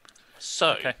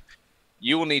 So Okay.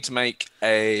 you will need to make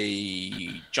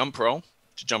a jump roll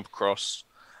to jump across,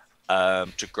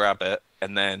 to grab it,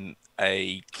 and then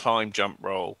a climb jump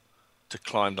roll to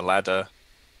climb the ladder.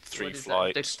 3 What is that,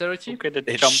 flights. dexterity? Look at the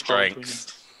It's jump roll we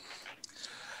strength.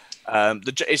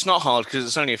 It's not hard because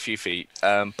it's only a few feet,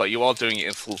 but you are doing it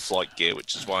in full flight gear,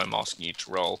 which is why I'm asking you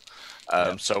to roll.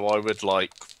 So I would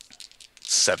like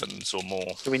 7s or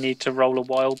more. Do we need to roll a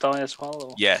wild die as well?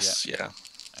 Or? Yes, yeah.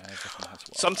 Griffin has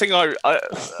one. Something I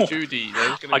 2D.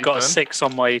 That is gonna I be got a fun. 6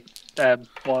 on my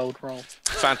wild roll.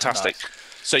 fantastic.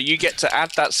 So you get to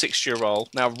add that 6 to your roll.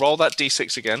 Now roll that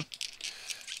d6 again.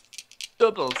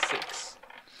 Double 6.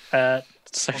 So On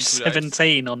 2 dice.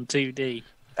 17 on 2D.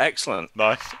 Excellent.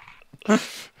 Nice.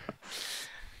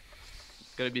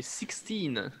 Gonna be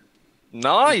 16.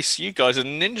 Nice. You guys are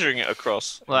ninjaing it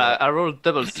across. Well, I rolled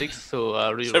double 6, so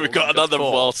I rerolled. So we've got another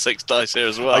 4. wild 6 dice here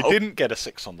as well. I didn't get a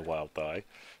 6 on the wild die,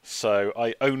 so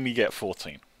I only get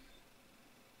 14.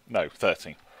 No,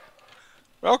 13.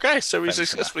 Okay, so we Thanks for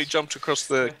successfully that. jumped across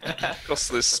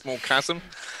this small chasm.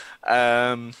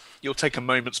 You'll take a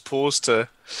moment's pause to,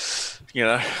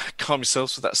 calm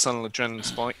yourselves with that sudden adrenaline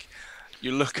spike.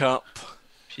 You look up.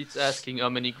 Pete's asking how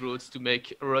many growths to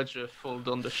make Roger fall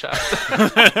down the shaft.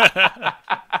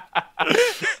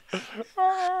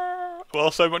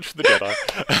 Well, so much for the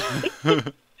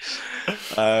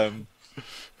Jedi.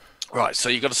 Right, so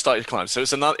you got to start your climb. So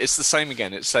it's the same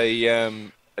again. It's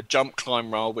a jump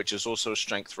climb roll, which is also a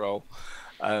strength roll.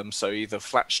 So either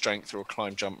flat strength or a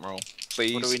climb jump roll,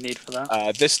 please. What do we need for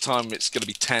that? This time it's going to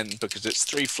be 10 because it's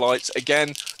 3 flights.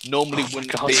 Again, normally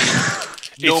wouldn't God. be.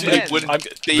 Normally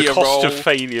wouldn't be the a cost roll. of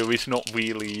failure is not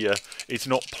really, it's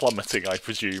not plummeting, I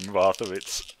presume. Rather,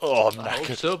 it's I hope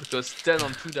knackered. so, because 10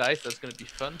 on 2 dice, that's gonna be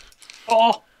fun.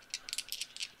 Oh,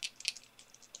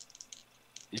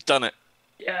 You've done it.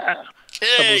 yeah.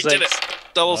 Yeah, you did it. six.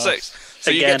 Double Nice. 6. So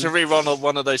you get to Again. re-roll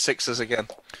one of those 6s again.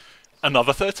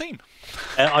 Another 13.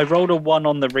 I rolled a 1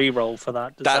 on the re-roll for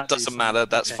that. Does That do doesn't something? matter,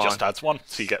 that's Okay. fine. Just adds 1,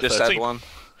 so you get Just 13. add 1.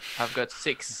 I've got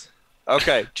 6.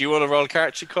 Okay, do you want to roll a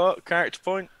character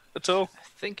point at all? I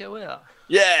think I will.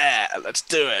 Yeah, let's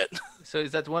do it. So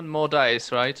is that 1 more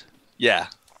dice, right? Yeah.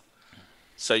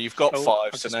 So you've got Oh, 5,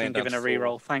 I've so just now you're been down given to a 4.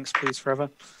 re-roll. Thanks, please, forever.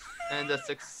 And that's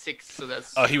like 6, so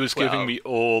that's. Oh, he was 12. giving me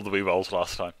all the rerolls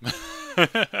last time.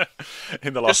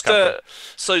 In the last Just campaign.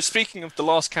 so speaking of the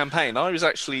last campaign, I was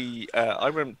actually I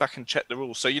went back and checked the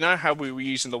rules. So you know how we were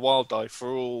using the wild die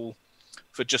for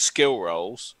just skill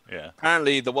rolls. Yeah.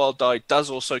 Apparently, the wild die does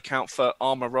also count for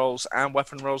armor rolls and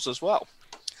weapon rolls as well.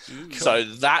 So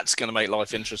that's going to make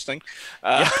life interesting.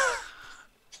 Yeah,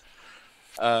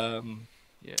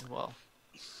 well.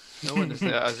 No one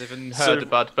has even So- heard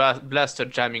about blaster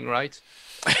jamming, right?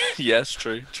 Yes,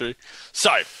 true.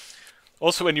 So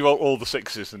Also, when you roll all the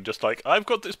 6s and just like, I've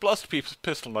got this blaster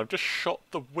pistol and I've just shot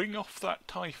the wing off that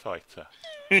TIE fighter.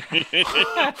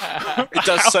 it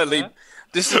does certainly.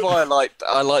 This is why I like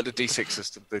the D6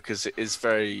 system because it is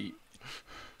very.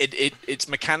 It's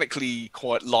mechanically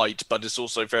quite light, but it's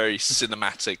also very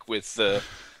cinematic with the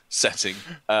setting.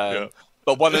 Yeah.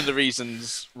 But one of the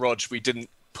reasons, Rog, we didn't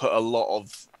put a lot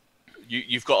of.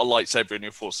 You've got a lightsaber and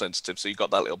you're force sensitive, so you got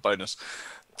that little bonus.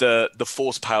 The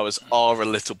force powers are a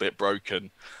little bit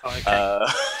broken. Okay.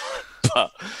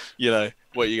 But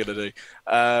what are you gonna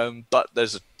do? But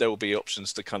there will be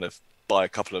options to kind of buy a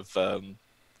couple of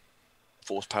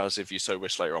force powers if you so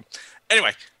wish later on.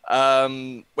 Anyway,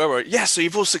 where were we? Yeah, so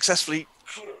you've all successfully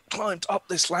climbed up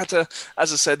this ladder,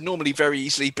 as I said, normally very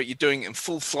easily, but you're doing it in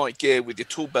full flight gear with your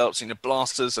tool belts and your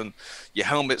blasters and your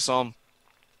helmets on.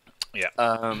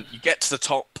 Yeah. You get to the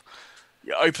top,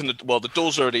 you open the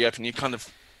door's already open, you kind of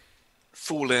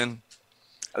fall in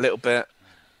a little bit.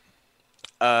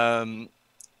 And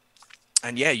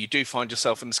yeah, you do find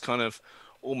yourself in this kind of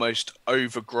almost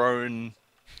overgrown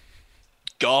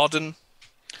garden.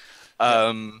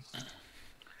 Can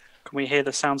we hear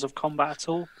the sounds of combat at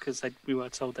all? Because we were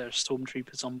told there are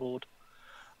stormtroopers on board.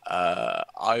 I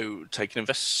would take an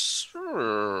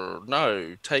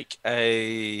No, take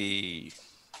a.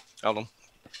 Hold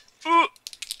on.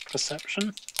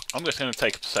 Perception? I'm just going to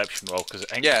take a perception roll because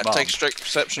it ain't Yeah, command, take a straight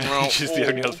perception roll. which is the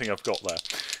only other thing I've got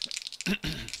there.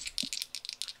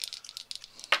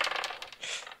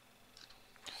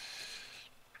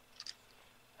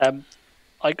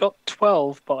 I got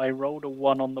 12, but I rolled a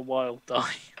 1 on the wild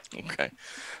die. Okay.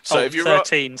 So if you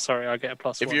 13, sorry, I get a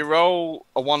plus 1. if you roll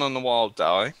a 1 on the wild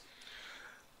die,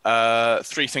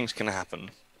 3 things can happen.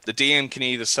 The DM can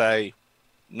either say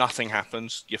nothing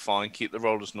happens, you're fine, keep the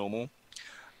roll as normal,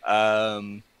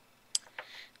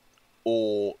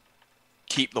 or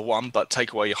keep the 1 but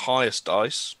take away your highest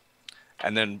dice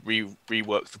and then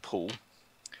rework the pool.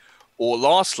 Or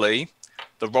lastly,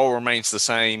 the roll remains the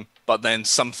same, but then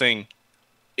something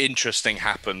interesting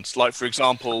happens. Like, for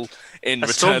example, in a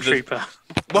Return of the... stormtrooper.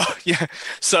 Well, yeah.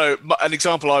 So an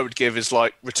example I would give is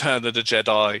like Return of the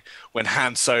Jedi, when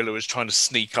Han Solo is trying to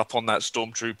sneak up on that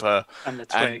stormtrooper, And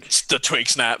the and twig. the twig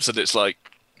snaps, and it's like,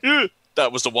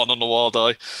 that was the 1 on the wild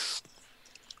die,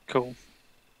 Cool.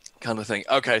 kind of thing.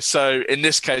 Okay, so in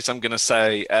this case, I'm going to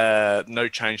say no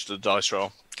change to the dice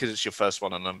roll because it's your first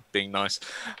one, and I'm being nice.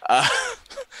 I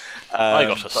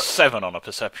got a 7 on a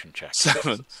perception check.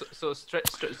 7. So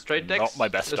straight dex. Not my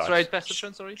best dice. Straight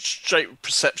perception. Sorry. Straight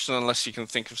perception, unless you can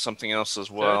think of something else as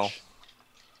well. Search.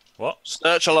 What?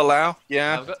 Search, I'll allow.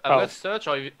 Yeah. I've got search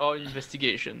or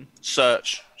investigation.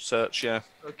 Search, yeah.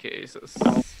 Okay, so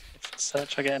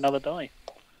Search, I get another die.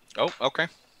 Oh, okay.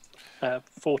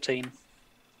 14.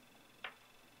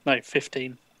 No,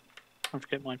 15. I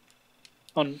forget mine.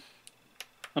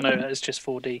 Oh no, it's just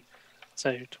 4D.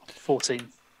 So 14.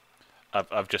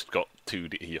 I've just got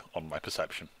 2D on my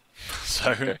perception.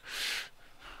 So Okay.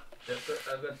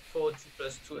 I've got 40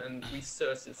 plus 2, and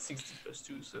research is 60 plus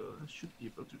 2, so I should be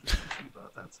able to do something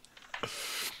about that.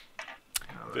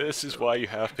 this is why you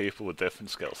have people with different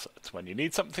skill sets. When you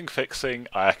need something fixing,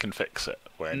 I can fix it.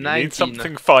 When you 19. need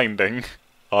something finding,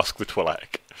 ask the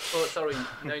Twi'lek. Oh, sorry,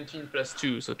 19 plus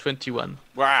 2, so 21.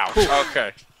 Wow.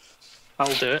 Okay.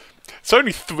 I'll do it. It's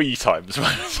only 3 times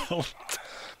my result.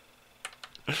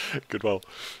 Good roll.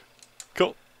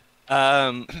 Cool.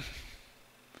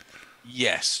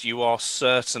 Yes, you are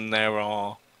certain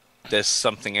there's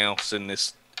something else in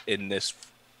this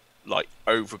like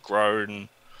overgrown,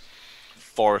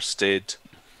 forested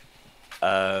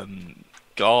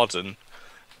garden,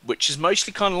 which is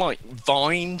mostly kind of like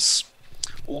vines,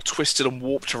 all twisted and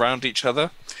warped around each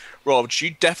other. Rob,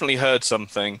 you definitely heard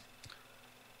something.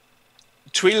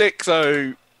 Twi'lek,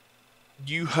 though,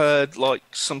 you heard like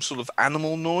some sort of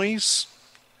animal noise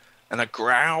and a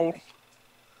growl.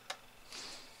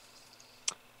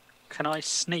 Can I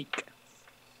sneak?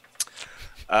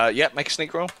 Yeah, make a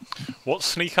sneak roll. What's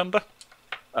sneak under?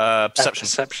 Perception.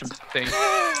 Perception. Thing.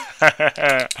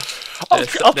 I'll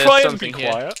There's try and be something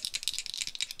here. quiet.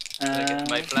 I get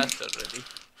my Uh, blaster ready.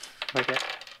 I get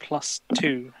plus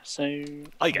 2. So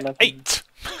I get 11, 8.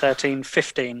 13,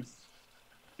 15.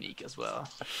 Sneak as well.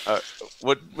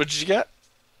 What did you get?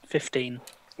 15.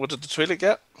 What did the Twi'lek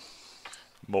get?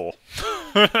 More.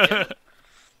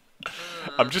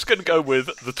 I'm just going to go with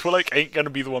the Twi'lek ain't going to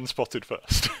be the one spotted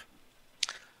first.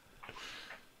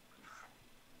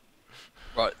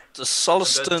 Right, the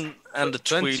Soliston and the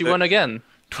 21 Twi'lek. again.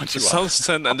 The 21.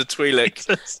 Soliston and the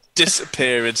Twi'lek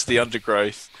disappear into the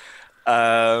undergrowth,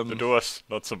 The Duras,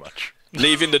 not so much.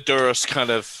 leaving the Duras kind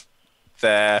of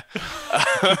there,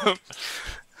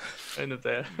 End of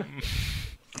there.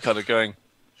 kind of going.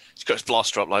 He's got his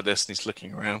blaster up like this, and he's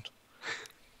looking around.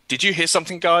 Did you hear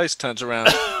something, guys? Turns around.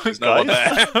 There's no one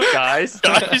there. Guys.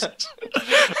 Guys.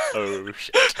 Oh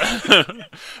shit.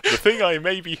 The thing I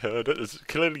maybe heard has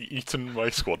clearly eaten my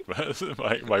squad,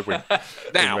 my wing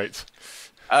Now, mates.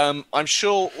 I'm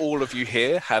sure all of you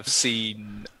here have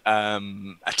seen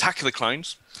Attack of the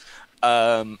Clones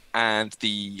and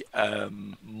the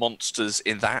monsters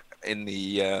in the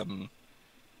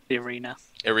The arena.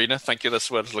 arena. Thank you, that's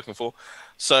the word I was looking for.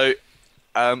 So,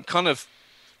 kind of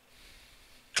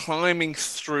climbing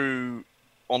through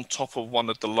on top of one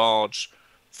of the large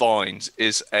vines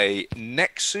is a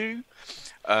Nexu,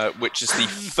 which is the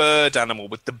third animal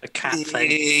with the cat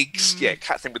big, thing. yeah,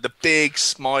 cat thing with the big,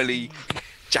 smiley,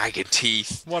 jagged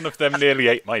teeth. One of them nearly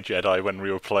ate my Jedi when we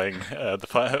were playing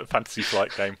the Fantasy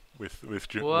Flight game with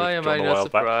Why am John I a not while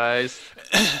back. surprised?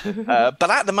 But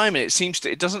at the moment,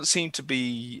 it doesn't seem to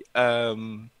be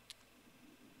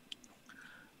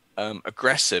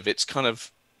aggressive. It's kind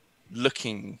of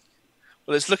looking.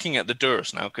 Well, it's looking at the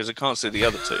Duras now because I can't see the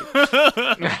other two.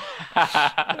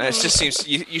 And it just seems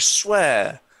you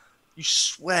swear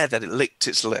that it licked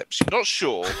its lips. You're not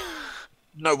sure.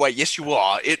 No, wait, yes, you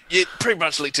are. It pretty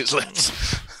much licked its lips.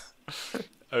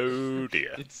 Oh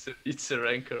dear. It's a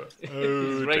rancor. Oh, It's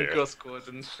dear. rancor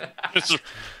squadron.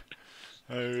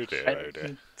 Oh dear. Oh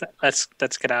dear. Let's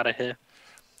get out of here.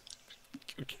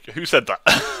 Who said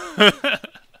that?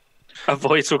 A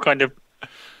voice will kind of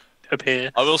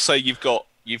appear. I will say you've got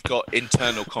You've got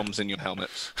internal comms in your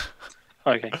helmets.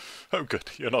 Okay. Oh, good.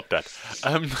 You're not dead.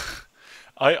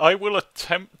 I will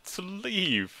attempt to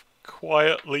leave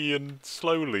quietly and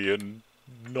slowly and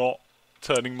not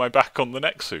turning my back on the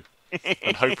Nexu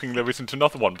and hoping there isn't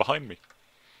another one behind me.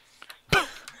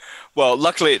 Well,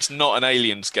 luckily it's not an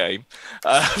Aliens game,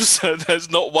 so there's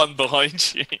not one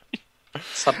behind you.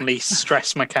 Suddenly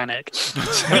stress mechanic. So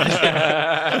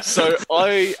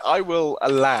I will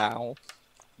allow.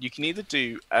 You can either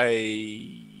do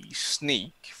a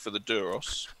sneak for the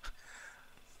Duros,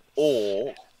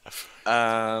 or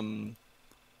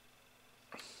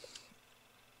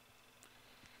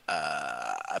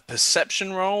a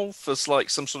perception roll for like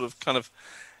some sort of kind of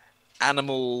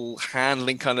animal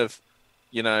handling kind of,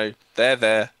 they're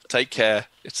there, take care,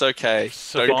 it's okay,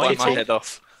 don't bite my head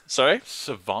off. Sorry?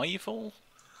 Survival?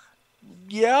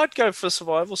 Yeah, I'd go for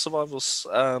survival. Survival's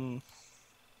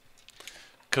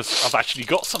because I've actually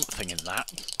got something in that.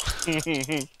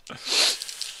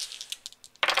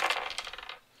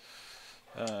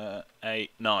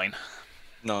 8, 9.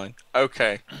 9.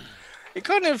 Okay. It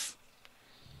kind of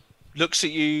looks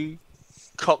at you,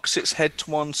 cocks its head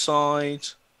to one side,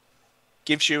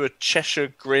 gives you a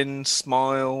Cheshire grin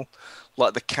smile,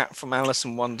 like the cat from Alice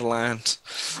in Wonderland.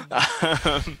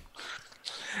 And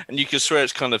you can swear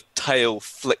its kind of tail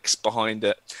flicks behind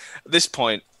it. At this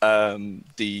point,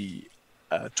 the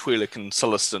Twi'lek and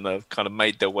Sullustan have kind of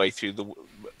made their way through the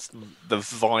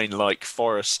vine-like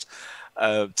forest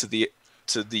to the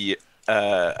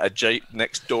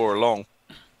next door along,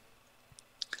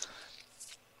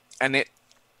 and it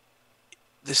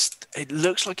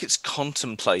looks like it's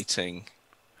contemplating,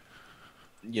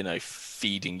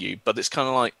 feeding you, but it's kind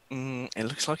of like it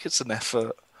looks like it's an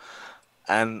effort.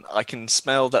 And I can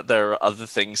smell that there are other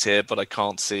things here, but I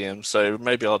can't see them. So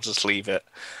maybe I'll just leave it.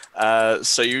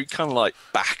 So you kind of like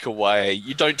back away.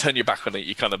 You don't turn your back on it.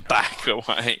 You kind of back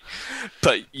away.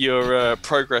 But your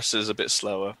progress is a bit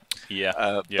slower.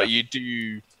 Yeah. But you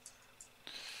do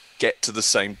get to the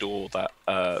same door that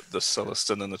the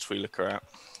Sullustan and the Twi'lek are at.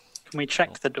 Can we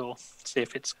check the door? See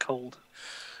if it's cold.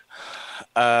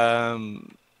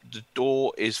 The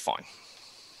door is fine.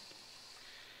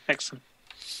 Excellent.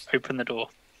 Open the door.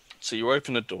 So you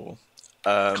open the door.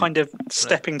 Kind of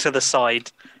stepping to the side,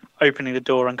 opening the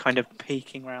door and kind of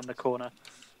peeking around the corner.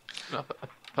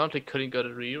 Apparently couldn't get a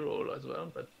reroll as well,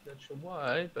 but not sure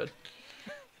why. But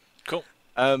cool.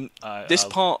 This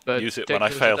part, use it when I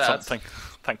fail something.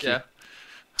 Thank you. Yeah.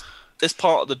 This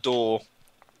part of the door.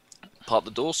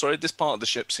 Sorry, this part of the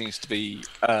ship seems to be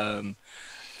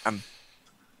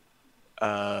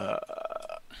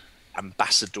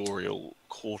ambassadorial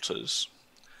quarters.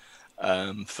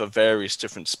 For various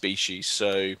different species.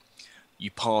 So you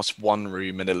pass one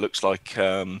room and it looks like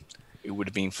it would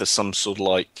have been for some sort of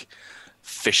like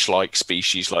fish-like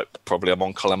species, like probably a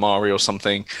Mon Calamari or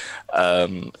something,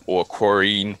 or a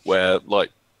Quarine, where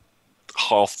like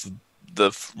half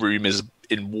the room is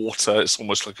in water. It's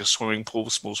almost like a swimming pool,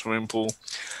 small swimming pool.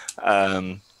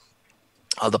 Other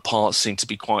parts seem to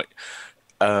be quite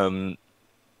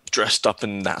dressed up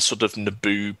in that sort of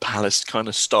Naboo palace kind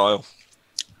of style.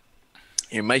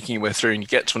 You're making your way through and you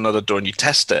get to another door and you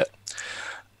test it.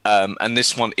 And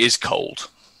this one is cold.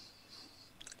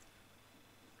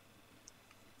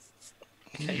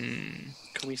 Okay.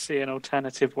 Can we see an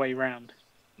alternative way round?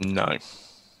 No.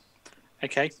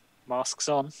 Okay. Masks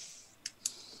on.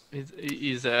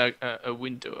 Is there a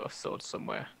window of sorts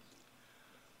somewhere?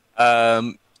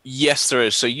 Yes, there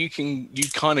is. So you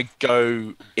kind of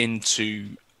go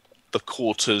into the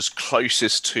quarters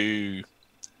closest to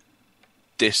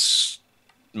this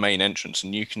main entrance,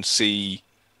 and you can see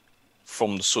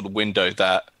from the sort of window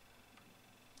that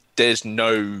there's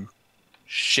no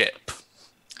ship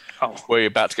where you're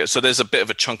about to go. So there's a bit of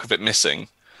a chunk of it missing.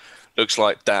 Looks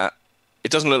like that.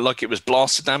 It doesn't look like it was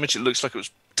blasted damage. It looks like it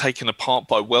was taken apart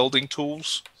by welding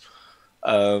tools.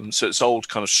 So it's old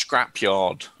kind of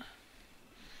scrapyard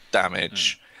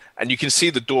damage. And you can see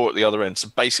the door at the other end. So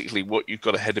basically what you've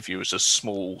got ahead of you is a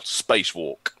small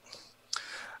spacewalk.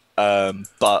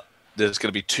 But there's going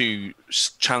to be two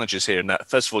challenges here. And that,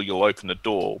 first of all, you'll open the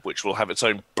door, which will have its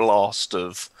own blast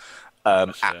of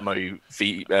Atmo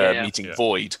meeting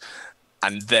Void.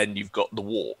 And then you've got the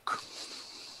walk.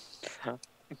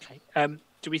 Okay.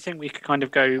 Do we think we could kind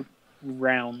of go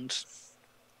round,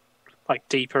 like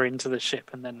deeper into the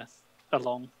ship and then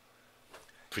along?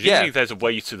 Presumably there's a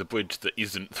way to the bridge that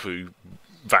isn't through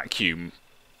vacuum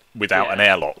without an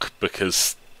airlock,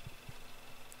 because...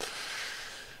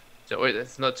 So wait,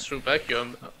 it's not through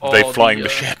vacuum. They're flying the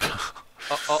ship.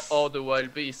 Or the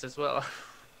wild beast as well.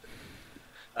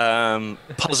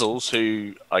 Puzzles,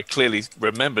 who I clearly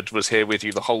remembered was here with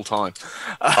you the whole time.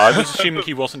 I was assuming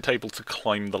he wasn't able to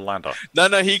climb the ladder. No,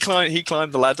 he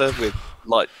climbed the ladder with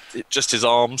like just his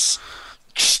arms,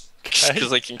 because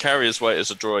they can carry his weight as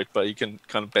a droid, but he can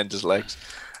kind of bend his legs.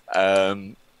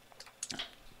 Kind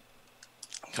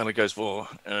of goes for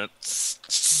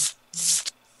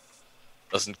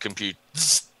doesn't compute.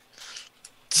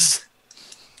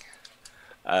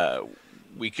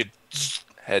 We could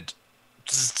head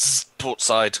port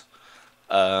side.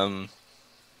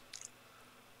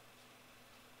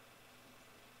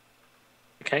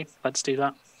 Okay, let's do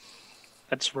that.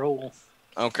 Let's roll.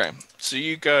 Okay, so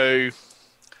you go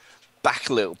back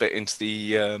a little bit into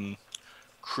the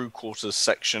crew quarters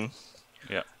section.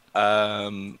 Yeah.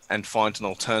 And find an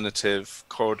alternative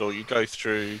corridor. You go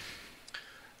through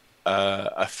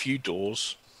a few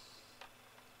doors.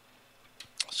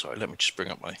 Sorry, let me just bring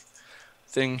up my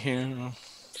thing here.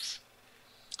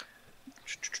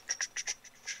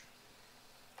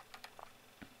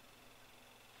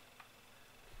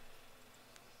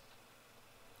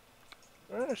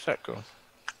 Where's that go?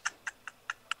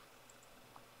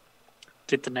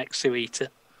 Did the Nexu eat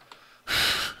it?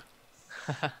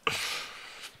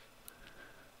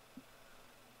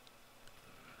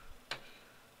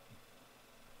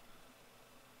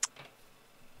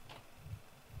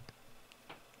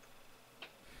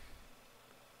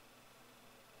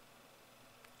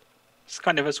 Just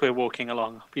kind of as we're walking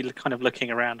along, I'll be kind of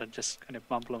looking around and just kind of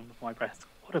mumbling under my breath.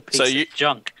 What a piece of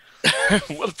junk.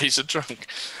 What a piece of junk.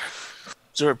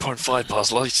 0.5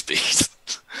 bars light speed.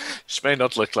 Which may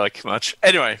not look like much.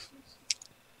 Anyway.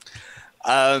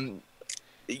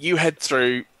 You head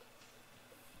through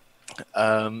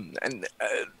and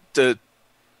the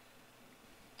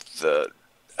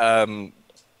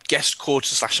guest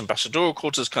quarters / ambassadorial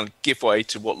quarters kind of give way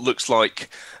to what looks like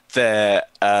their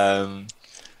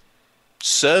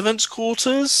servants'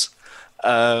 quarters,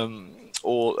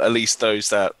 or at least those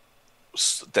that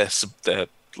they're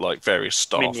like various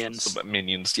staff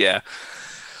minions, yeah.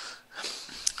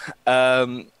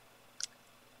 And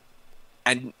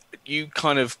you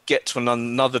kind of get to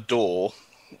another door.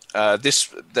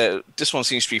 This one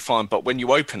seems to be fine, but when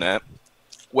you open it,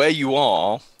 where you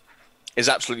are is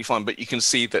absolutely fine. But you can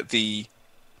see that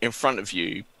in front of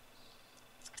you,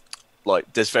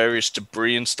 like there's various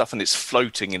debris and stuff, and it's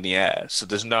floating in the air. So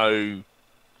there's no.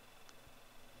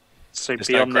 So there's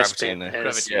beyond no this gravity bit, in there.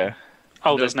 Gravity. Yeah.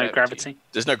 Oh, there's no gravity.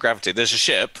 There's no gravity. There's a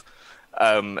ship,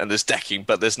 and there's decking,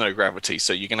 but there's no gravity.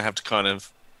 So you're gonna have to kind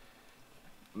of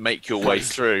make your way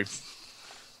through.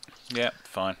 Yeah,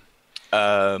 fine.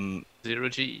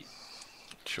 0G.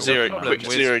 Sure.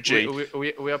 Zero G.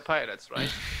 We are pilots,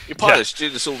 right? Your pilots do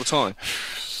this all the time.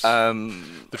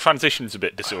 The transition's a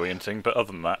bit disorienting, but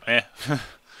other than that, yeah.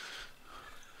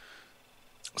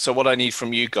 So what I need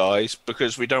from you guys,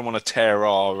 because we don't want to tear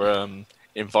our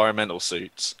environmental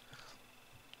suits.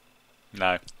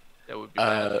 No. That would be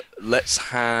bad. Let's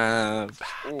have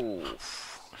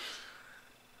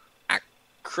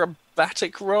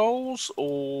acrobatic rolls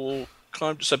or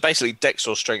so basically dex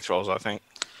or strength rolls, I think.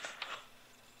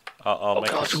 I'll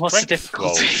make a what's the strength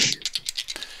roll. difficulty?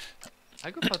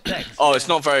 I go for Dex. Oh, it's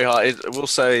not very hard. We'll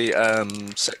say 6. Oh,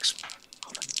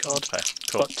 thank God. Okay,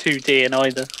 cool. Got 2D in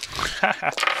either.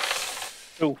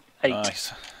 Oh,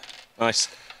 8. Nice.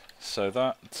 So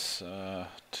that's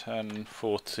 10,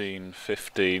 14,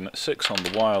 15, 6 on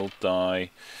the wild die,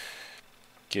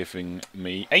 giving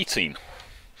me 18.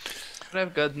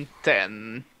 I've gotten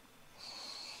 10.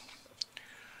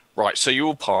 Right, so you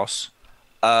all pass.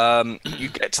 You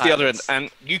get to the other end,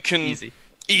 and you can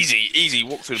easy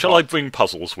walk through. Shall I bring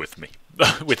puzzles with me?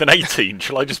 With an 18,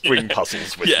 shall I just bring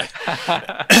puzzles with me?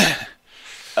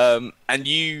 Yeah. And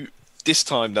you this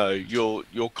time though,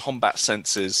 your combat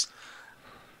senses,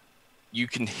 you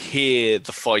can hear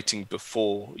the fighting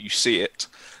before you see it.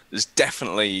 There's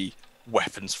definitely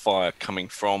weapons fire coming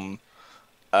from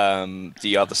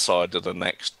the other side of the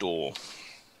next door.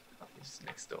 It's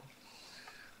next door.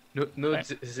 No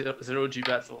zero G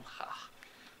battle.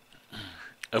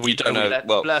 We don't know.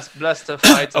 Well, blaster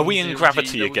fight. Are we in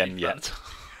gravity again yet?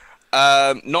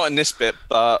 Not in this bit,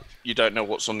 but you don't know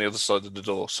what's on the other side of the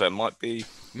door, so it might be.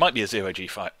 Might be a 0G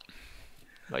fight.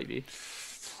 Maybe.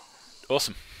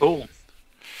 Awesome. Cool.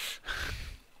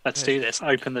 Let's do this.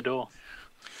 Open the door.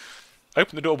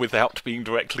 Open the door without being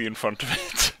directly in front of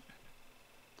it.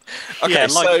 Okay, yeah,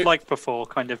 so like before,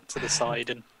 kind of to the side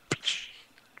and.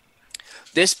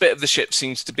 This bit of the ship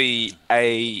seems to be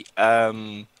a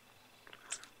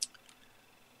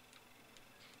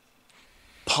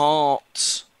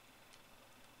part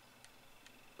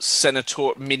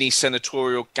mini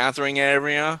senatorial gathering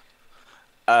area,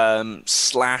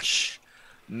 slash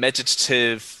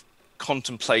meditative,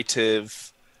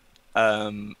 contemplative,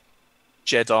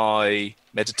 Jedi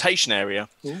meditation area.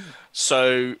 Ooh.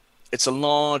 So it's a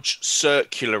large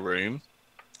circular room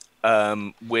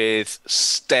with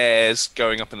stairs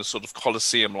going up in a sort of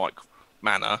Colosseum-like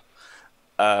manner.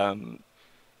 Up.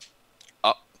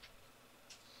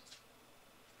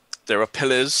 There are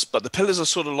pillars, but the pillars are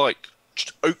sort of like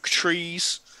oak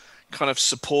trees, kind of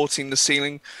supporting the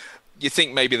ceiling. You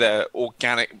think maybe they're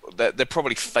organic. They're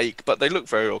probably fake, but they look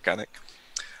very organic.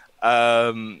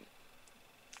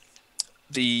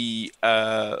 The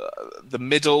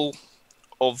middle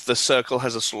of the circle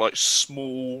has a sort of like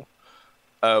small,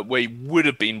 where would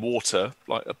have been water,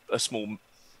 like a small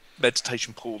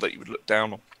meditation pool that you would look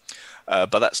down on,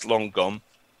 but that's long gone.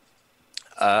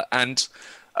 And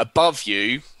above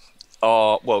you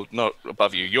are, well, not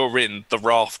above you, you're in the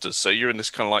rafters, so you're in this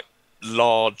kind of like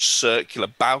large circular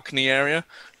balcony area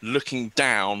looking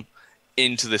down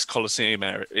into this Colosseum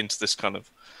area, into this kind of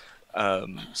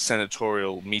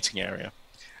senatorial meeting area.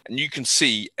 And you can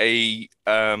see a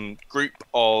group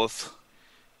of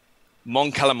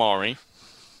Mon Calamari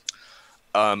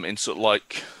in sort of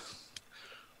like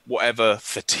whatever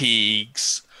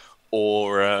fatigues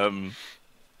or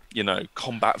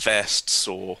combat vests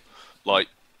or like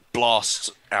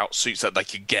blast out suits that they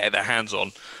could get their hands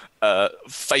on,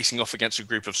 facing off against a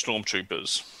group of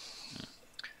stormtroopers.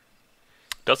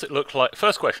 Does it look like...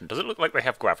 First question, does it look like they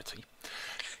have gravity?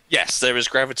 Yes, there is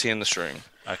gravity in this room.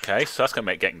 Okay, so that's going to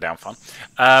make getting down fun.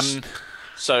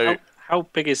 So How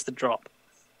big is the drop?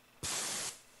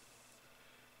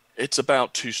 it's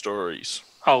about 2 stories.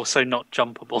 Oh, so not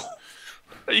jumpable.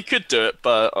 You could do it,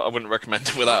 but I wouldn't recommend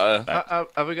it without a...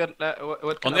 Have we got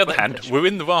what On kind the of other hand, vantage? we're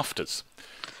in the rafters.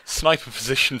 Sniper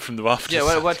position from the rafters.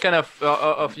 Yeah, what kind of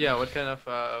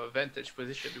vantage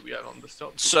position do we have on the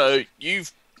storm? So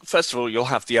first of all, you'll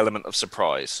have the element of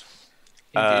surprise.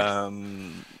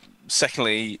 Indeed.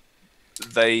 Secondly,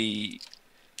 they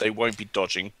won't be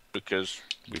dodging because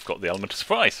We've got the element of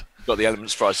surprise. you've got the element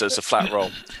of surprise, so it's a flat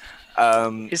roll.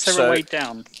 Is there a way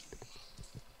down?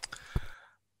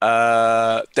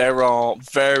 There are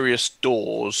various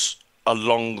doors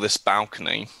along this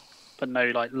balcony. But no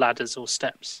like ladders or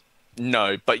steps.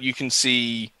 No, but you can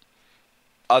see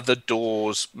other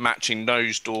doors matching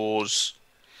those doors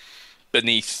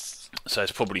beneath. So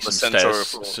there's probably The some centre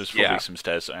stairs. of- So there's probably yeah. some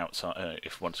stairs outside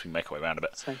if once we make our way around a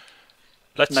bit. So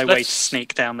Let's, no way to let's-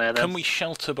 sneak down there then. Can we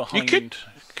shelter behind? could-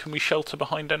 Can we shelter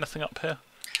behind anything up here?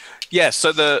 Yeah,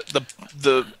 so the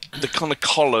kind of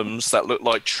columns that look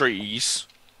like trees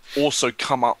also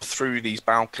come up through these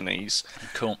balconies,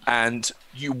 Cool. and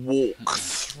you walk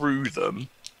through them.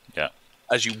 Yeah.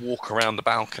 As you walk around the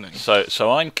balcony. So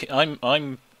I'm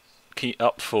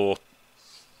up for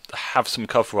have some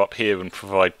cover up here and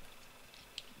provide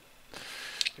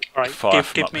Right, fire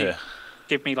from give up me here.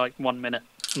 give me like 1 minute,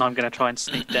 and I'm going to try and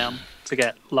sneak down to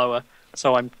get lower,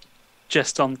 so I'm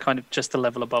just on kind of just a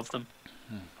level above them.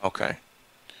 Okay.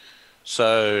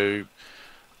 So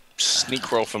sneak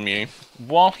roll from you.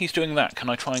 While he's doing that, can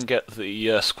I try and get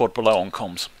the squad below on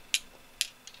comms?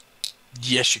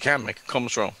 Yes, you can make a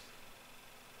comms roll.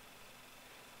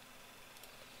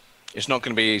 It's not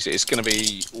going to be easy. It's going to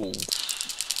be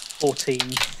 14.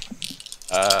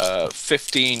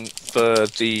 15 for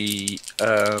the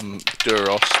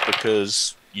Duros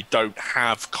because you don't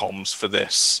have comms for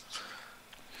this.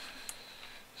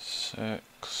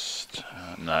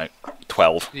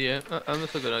 12. Yeah, I'm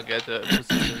also gonna get a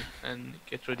position and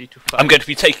get ready to fight. I'm going to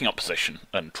be taking up position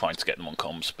and trying to get them on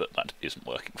comms, but that isn't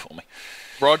working for me.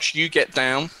 Rog, you get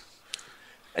down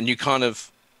and you kind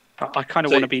of... I kind of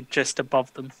So- want to be just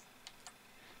above them.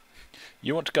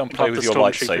 You want to go and play Above with the your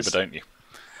lightsaber, stormtroopers. don't you?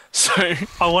 So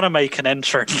I want to make an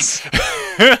entrance.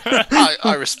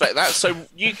 I respect that. So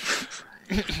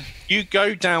you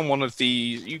go down one of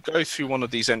these, you go through one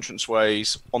of these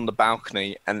entranceways on the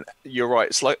balcony, and you're right,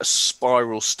 it's like a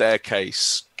spiral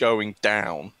staircase going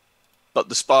down, but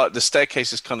the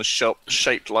staircase is kind of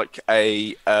shaped like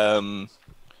a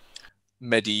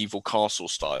medieval castle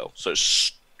style, so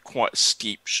it's quite a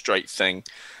steep, straight thing,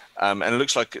 and it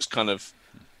looks like it's kind of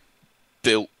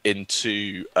built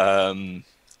into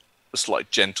this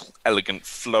like gentle, elegant,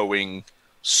 flowing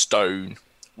stone,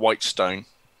 white stone.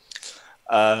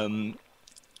 And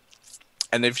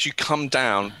if you come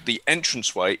down, the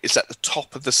entranceway is at the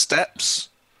top of the steps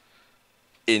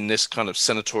in this kind of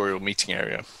senatorial meeting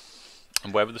area.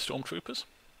 And where were the stormtroopers?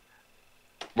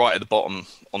 Right at the bottom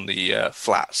on the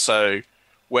flat. So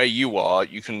where you are,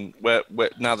 you can, where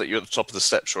now that you're at the top of the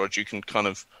steps, Rod, you can kind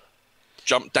of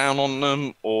jump down on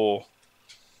them or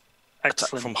attack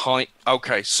Excellent. from height.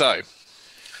 Okay, so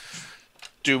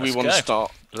do we Let's want to go.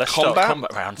 start Let's combat? start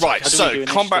combat rounds. Right, How do we so do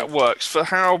combat initiative? works for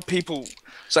how people.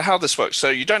 So how this works. So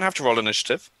you don't have to roll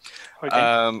initiative,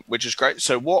 Okay. which is great.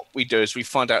 So what we do is we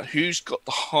find out who's got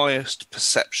the highest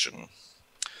perception.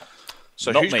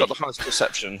 So Not who's me. got the highest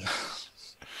perception?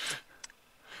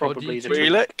 Probably the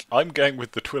Twi'lek. I'm going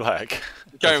with the Twi'lek.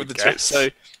 Going as with a the Twi'lek. guess. So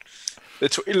the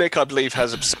Twi'lek, I believe,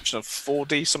 has a perception of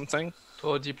 4D something.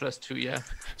 4D plus 2, yeah.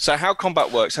 So how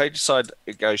combat works, how you decide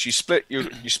it goes, you split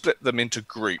them into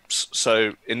groups.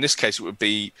 So in this case, it would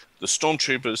be the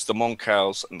stormtroopers, the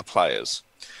Moncows, and the players.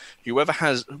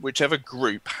 Whichever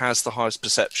group has the highest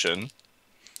perception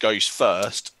goes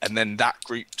first, and then that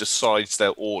group decides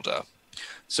their order.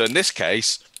 So in this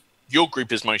case, your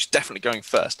group is most definitely going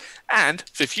first. And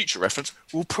for future reference,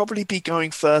 we'll probably be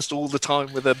going first all the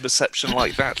time with a perception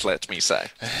like that, let me say.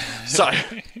 So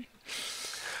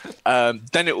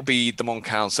then it will be the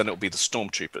Moncows, then it will be the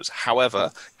Stormtroopers.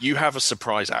 However, you have a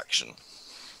surprise action.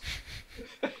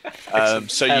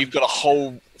 So you've got a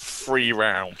whole free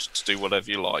round to do whatever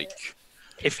you like.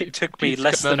 If it took me Pete's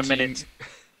less than a commenting- minute,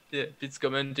 Yeah, Pete's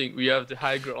commenting, we have the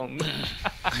high ground.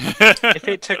 if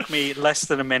it took me less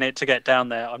than a minute to get down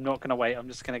there, I'm not going to wait. I'm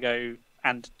just going to go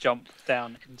and jump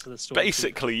down into the storm.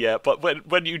 Basically, yeah. But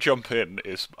when you jump in,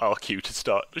 is our cue to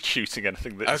start shooting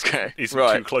anything that Okay, isn't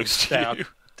right. too close to Down. you.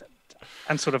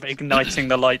 And sort of igniting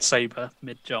the lightsaber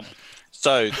mid jump.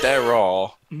 So there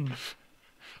are,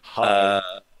 Hi.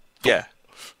 yeah,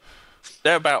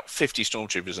 there are about 50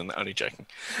 Stormtroopers in there, only joking.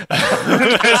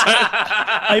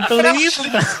 I believe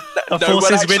the No force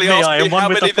one is with actually me. asked I am me one how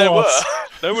with the many there were. force.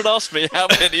 No one asked me how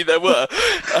many there were.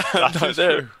 That No, is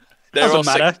there- true. there Doesn't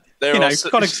are matter. there You know, are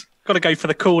six- got to go for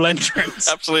the cool entrance.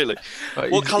 Absolutely.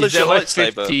 What What colour's your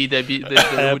lightsaber? 50, they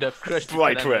would have crushed the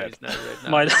Bright calendar. red. It's not red now.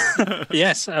 My,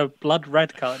 yes, a blood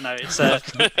red color. No, it's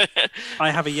I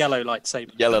have a yellow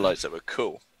lightsaber. Yellow lightsaber,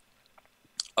 cool.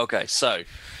 Okay, so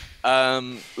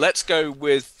let's go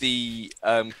with the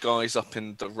guys up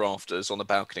in the rafters on the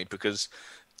balcony because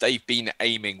they've been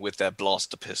aiming with their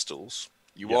blaster pistols.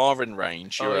 You Yep. are in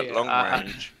range. You're Oh, at yeah. long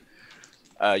range.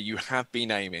 You have been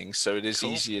aiming, so it is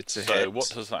Cool. easier to So hit. what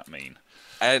does that mean?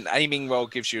 An aiming roll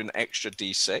gives you an extra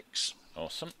d6.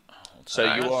 Awesome. So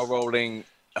Nice. you are rolling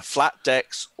a flat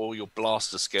dex or your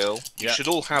blaster skill. You Yeah. should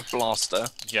all have blaster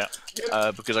Yeah.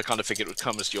 because I kind of figured it would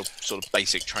come as your sort of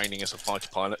basic training as a fighter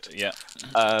pilot. Yeah.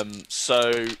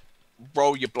 So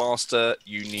roll your blaster.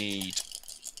 You need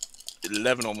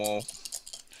 11 or more.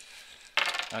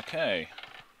 Okay.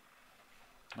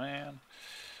 Man.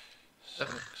 6.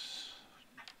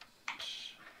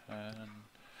 10.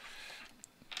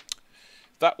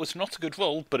 That was not a good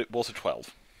roll, but it was a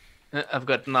 12. I've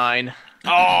got 9.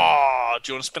 Oh,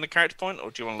 do you want to spin a character point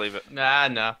or do you want to leave it? Nah,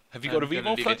 no. Have you got a I'm gonna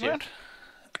reroll leave for it that here. round?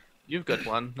 You've got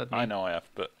one. Not me. I know I have,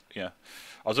 but yeah.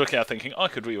 I was looking at thinking I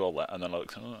could reroll that, and then I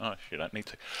looked and you don't need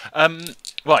to.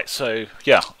 Right, so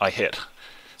yeah, I hit.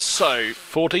 So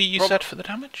 4D you Rob- said for the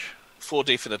damage?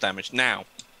 4d for the damage. Now,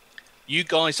 you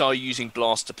guys are using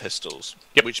blaster pistols,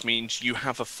 Yep. which means you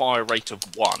have a fire rate of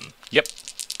 1. Yep.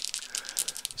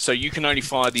 So you can only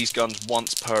fire these guns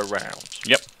once per round.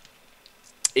 Yep.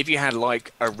 If you had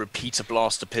like a repeater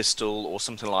blaster pistol or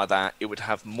something like that, it would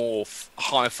have more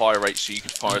higher fire rates, so you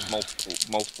could fire it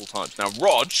multiple times. Now,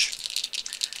 Rog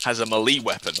has a melee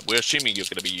weapon. We're assuming you're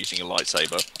going to be using a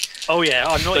lightsaber. Oh yeah,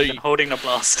 I'm not So even holding a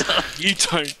blaster.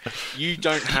 You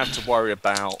don't have to worry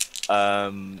about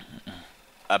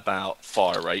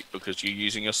fire rate because you're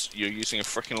using a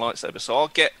freaking lightsaber. So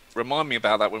remind me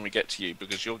about that when we get to you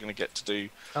because you're going to get to do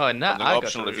Oh, and now something I got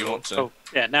optional to if you reroll. want to. Oh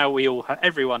yeah, now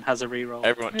everyone has a reroll.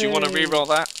 Everyone, do you want to re-roll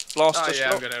that blaster Oh,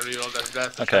 yeah, shot? I'm gonna reroll that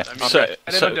blaster Okay, shot. I mean, so-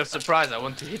 I never got surprised. I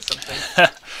want to hit something.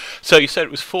 So you said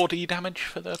it was 4D damage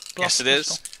for the Yes, blaster it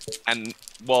is. pistol? And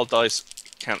wild dice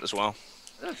count as well.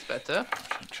 That's better.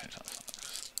 Change that.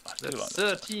 I do That's like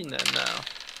that. 13 then now.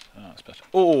 Oh, that's better.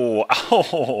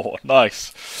 Oh,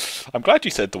 nice. I'm glad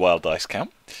you said the wild dice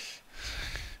count.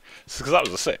 Because that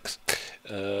was a 6.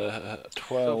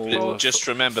 12. Just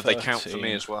remember, they count for 13.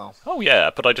 me as well. Oh,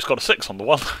 yeah, but I just got a 6 on the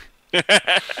one. Brilliant.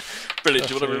 Do you want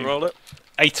to 13. re-roll it?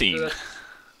 18.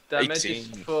 Damage is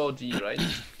 18. 4D, right?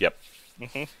 Yep.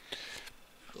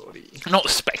 40. Not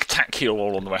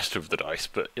spectacular on the rest of the dice,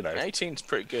 but, you know, 18's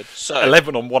pretty good. So,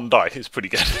 11 on one die is pretty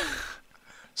good.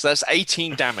 so that's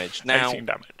 18 damage. Now, 18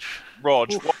 damage.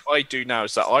 Rog, what I do now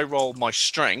is that I roll my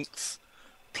strength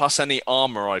plus any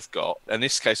armor I've got. In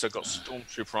this case, I've got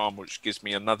Stormtrooper armor, which gives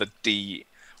me another D,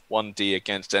 1D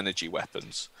against energy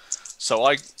weapons. So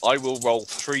I will roll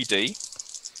 3D,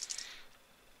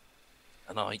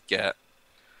 and I get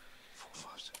 4,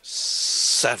 5,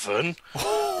 6, 7,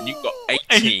 and you've got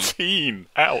 18. 18.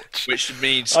 Ouch. Which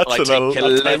means That's I an take that's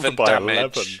 11 over by damage.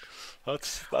 11.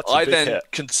 That's a I big then hit.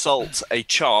 consult a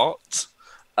chart,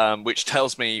 which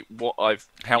tells me what I've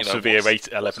How severe what's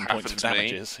 11 points happened of to me.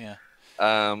 damage is. Yeah,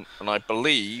 and I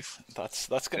believe that's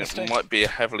gonna it sting. might be a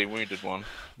heavily wounded one.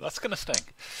 That's gonna sting.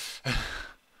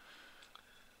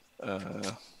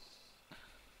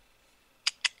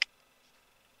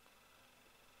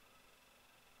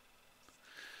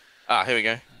 Here we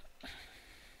go.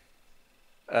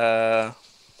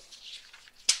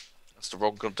 That's the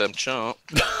wrong goddamn chart.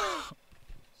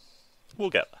 We'll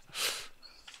get there.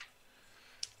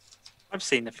 I've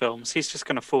seen the films. He's just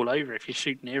going to fall over if you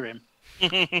shoot near him.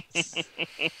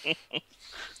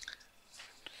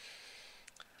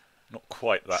 Not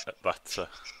quite that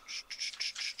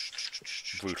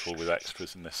brutal with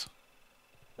extras in this.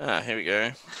 Here we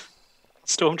go.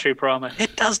 Stormtrooper armor.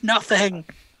 It does nothing.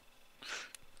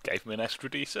 Gave me an extra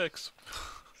d6.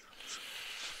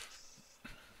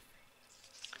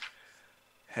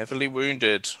 Heavily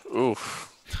wounded. Oof.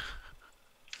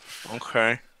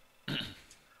 Okay.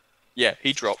 Yeah,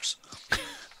 he drops.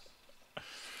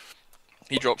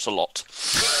 He drops a lot.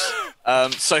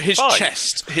 So his Fine.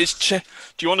 chest. Do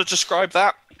you want to describe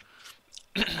that?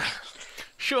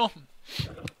 Sure.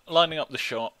 Lining up the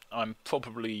shot, I'm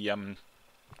probably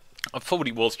I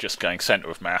probably was just going centre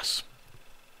of mass.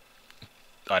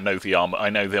 I know the armor. I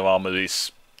know their armor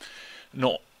is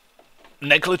not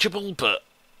negligible, but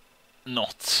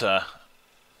not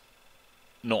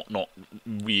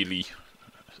really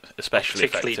especially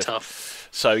Particularly effective. tough.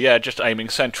 So yeah, just aiming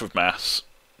centre of mass,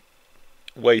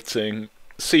 waiting,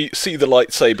 see the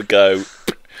lightsaber go,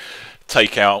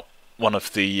 take out one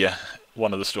of the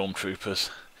stormtroopers.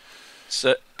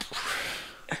 So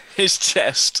his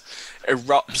chest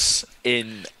erupts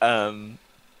in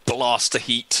blaster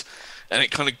heat, and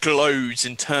it kind of glows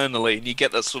internally, and you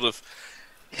get that sort of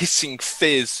hissing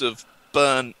fizz of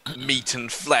burnt meat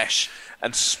and flesh,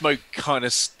 and smoke kind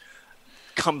of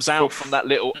comes out from that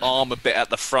little armor bit at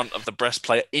the front of the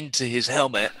breastplate into his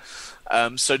helmet.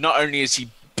 So not only is he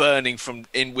burning from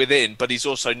within, but he's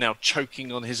also now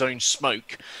choking on his own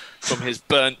smoke from his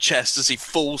burnt chest as he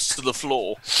falls to the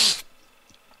floor,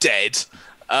 dead.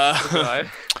 Right.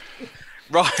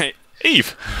 Right.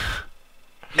 Eve.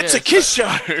 It's a kids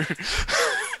show.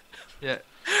 Yeah.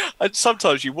 And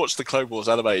sometimes you watch the Clone Wars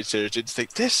animated series and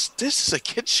think, this is a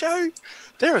kids show?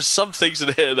 There are some things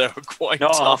in here that are quite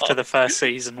Not dark. after the first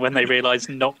season when they realised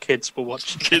not kids were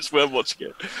watching. Kids weren't watching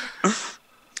it.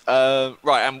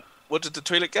 Right, and what did the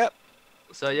Twi'lek get?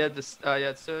 So yeah,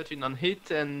 13 on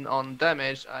hit, and on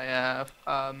damage I have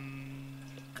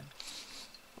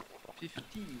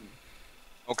 15.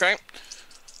 Okay.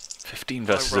 15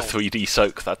 versus a roll. 3D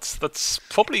soak. That's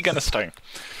probably gonna sting.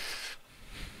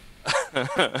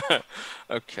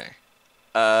 Okay.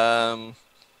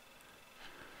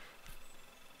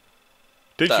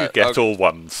 Did No, you get okay. all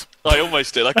ones? I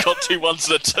almost did. I got 2 1s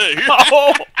and a 2.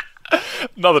 Oh!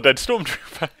 Another dead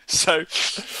stormtrooper. So,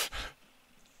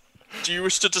 do you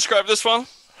wish to describe this one?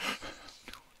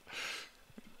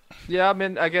 Yeah, I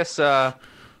mean, I guess my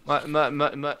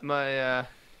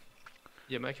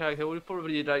character will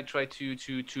probably like try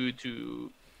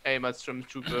to aim at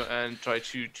Stormtrooper and try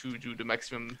to do the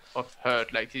maximum of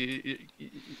hurt. Like he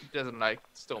doesn't like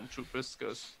Stormtroopers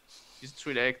because he's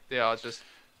Twi'lek. They are just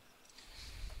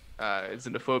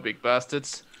xenophobic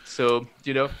bastards. So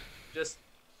just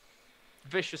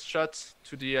vicious shots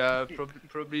to the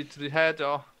probably to the head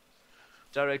or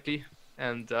directly,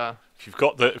 and If you've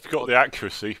got the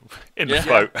accuracy in Yeah. the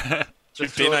boat. You've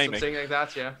just been throw aiming. something like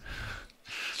that. Yeah.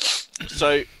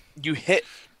 So, you hit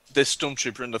this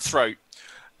Stormtrooper in the throat,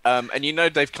 and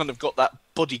they've kind of got that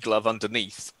body glove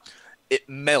underneath. It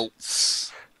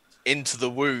melts into the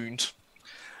wound.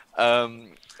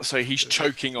 So he's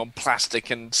choking on plastic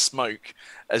and smoke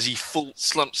as he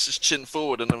slumps his chin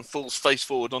forward and then falls face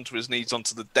forward onto his knees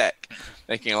onto the deck,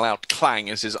 making a loud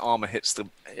clang as his armor hits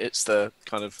the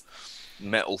kind of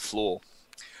metal floor.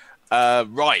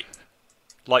 Right,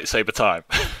 Lightsaber time.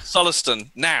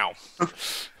 Sullustan, now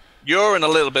you're in a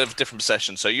little bit of a different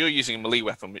session, so you're using a melee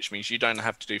weapon, which means you don't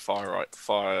have to do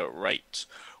fire rate.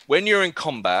 When you're in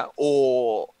combat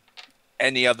or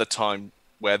any other time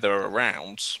where they're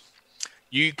around,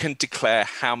 you can declare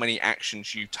how many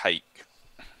actions you take.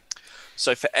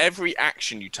 So for every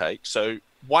action you take, so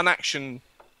 1 action,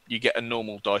 you get a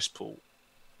normal dice pool.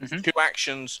 Mhm. 2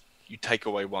 actions, you take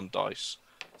away 1 dice.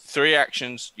 3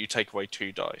 actions, you take away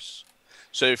 2 dice.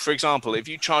 So for example, if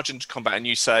you charge into combat and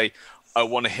you say, I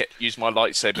want to use my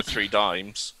lightsaber 3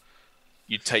 times,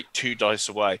 you take 2 dice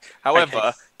away. However,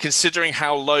 Okay. considering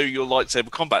how low your lightsaber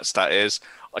combat stat is,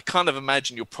 I kind of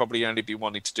imagine you'll probably only be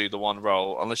wanting to do the one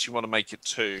roll, unless you want to make it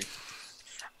 2.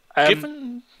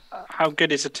 Given How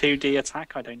good is a 2D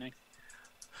attack? I don't know.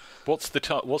 what's the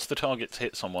target to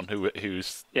hit someone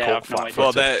who's Yeah, caught I've no idea.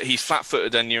 Well, flat-footed? he's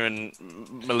flat-footed and you're in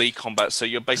melee combat, so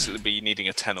you'll basically be needing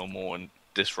a 10 or more in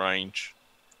this range.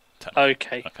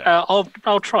 Okay. Okay.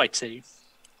 I'll try to.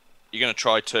 You're going to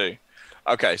try 2.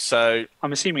 Okay, so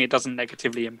I'm assuming it doesn't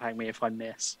negatively impact me if I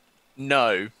miss.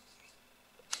 no.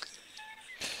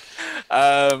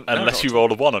 Unless you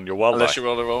roll a 1 on your wild Unless die. you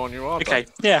roll a roll on your wild Okay.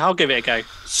 die. Yeah, I'll give it a go.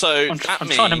 So I'm that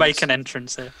trying to make means an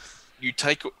entrance here. you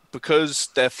take, because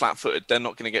they're flat-footed, they're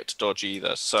not going to get to dodge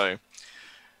either. So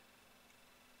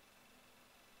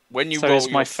when you So roll is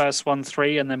my your first one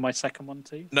 3 and then my second one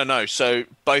 2? no. So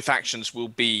both actions will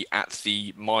be at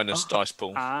the minus dice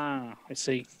pool. Ah, I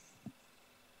see.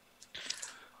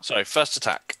 So first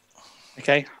attack.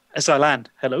 Okay. As I land,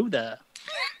 hello there.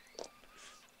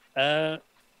 10,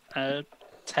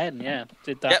 yeah.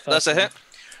 Did that. Yep, that's first a hit.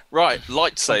 Right,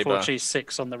 one. lightsaber. Unfortunately,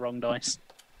 6 on the wrong dice.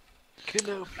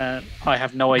 I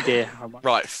have no idea how much.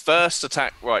 Right, first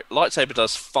attack. Right, lightsaber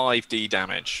does 5d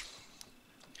damage.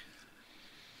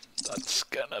 That's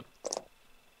gonna.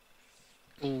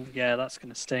 Ooh, yeah, that's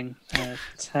going to sting.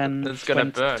 10. That's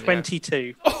gonna 20, burn, yeah.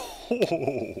 22.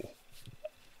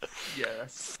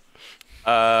 Yes.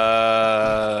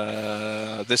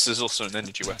 This is also an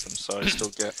energy weapon, so I still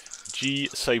get. G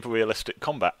saber realistic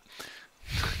combat.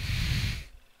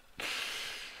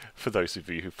 For those of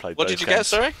you who've played What those did you get? games.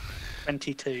 Sorry.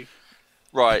 22.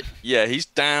 Right. Yeah, he's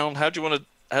down. How do you want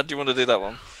to do that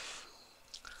one?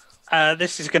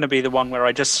 This is going to be the one where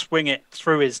I just swing it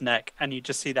through his neck and you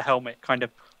just see the helmet kind of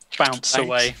bounce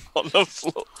away. On the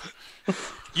floor.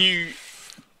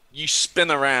 You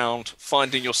spin around,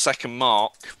 finding your second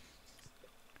mark.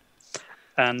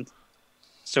 And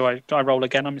so I roll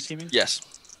again, I'm assuming? Yes.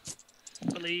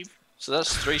 I believe. So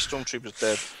that's 3 stormtroopers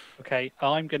dead. Okay,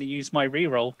 I'm going to use my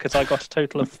reroll because I got a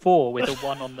total of 4 with a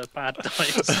 1 on the bad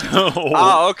dice.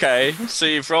 Oh, okay. So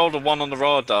you've rolled a 1 on the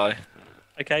raw die.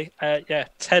 Okay, yeah,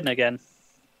 10 again.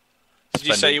 Did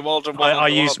you say Spending- you rolled a 1 on I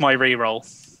the used raw- my reroll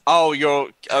Oh, you're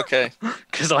okay.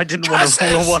 because I didn't want to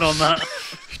roll a 1 on that.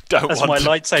 Don't As want my to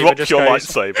lightsaber drop just your goes-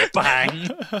 lightsaber. Bang!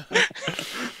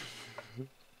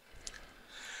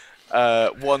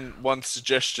 One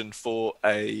suggestion for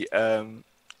a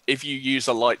if you use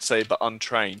a lightsaber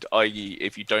untrained, i.e.,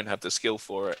 if you don't have the skill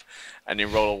for it, and you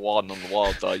roll a 1 on the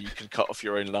wild die, you can cut off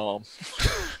your own arm.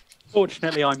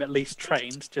 Fortunately, I'm at least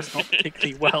trained, just not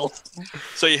particularly well.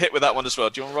 So you hit with that one as well.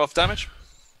 Do you want to roll off damage?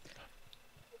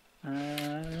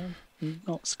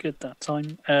 Not so good that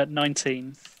time.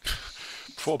 19.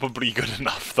 Probably good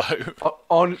enough though.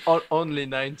 Only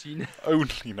 19.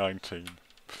 Only 19.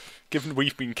 Given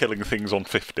we've been killing things on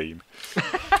 15.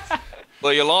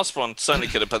 Well, your last one certainly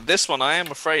could have, but this one, I am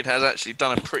afraid, has actually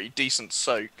done a pretty decent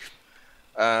soak.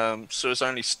 So it's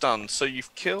only stunned. So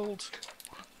you've killed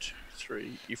 1, 2,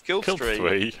 3. You've killed Killed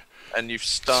 3, and you've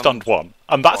stunned 1.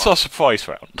 And that's our surprise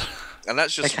round. And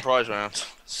that's your surprise round. So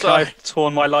So I've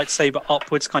torn my lightsaber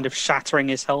upwards, kind of shattering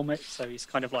his helmet, so he's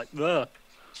kind of like, ugh.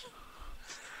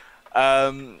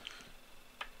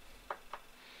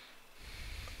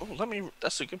 Oh, let me.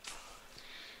 That's a good.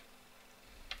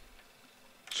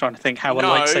 Trying to think how a No.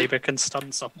 lightsaber can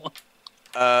stun someone.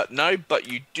 No, but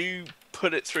you do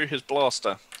put it through his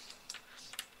blaster.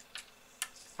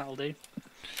 That'll do.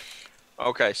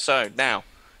 Okay, so now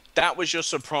that was your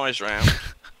surprise round.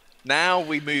 Now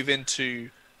we move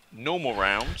into normal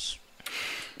rounds.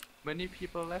 Many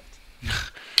people left?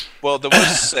 Well, there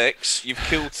was 6. You've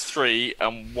killed 3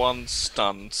 and 1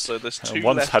 stunned. So there's 2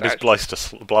 One's left. had his blaster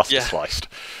Yeah. sliced.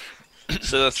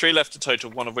 So there are 3 left in total.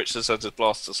 One of which has had his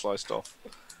blaster sliced off.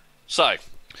 So,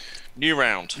 new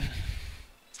round.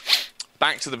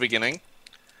 Back to the beginning.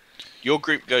 Your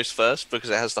group goes first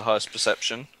because it has the highest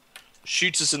perception.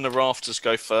 Shooters in the rafters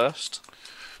go first.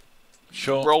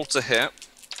 Sure. Roll to hit.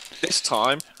 This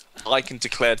time, I can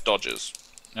declare dodges.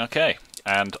 Okay.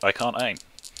 And I can't aim.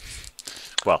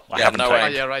 Well, I Yeah, haven't no Oh,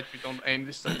 aimed. yeah, right. We don't aim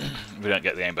this time. We don't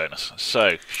get the aim bonus.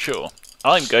 So, sure.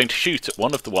 I'm going to shoot at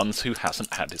one of the ones who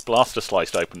hasn't had his blaster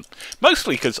sliced open.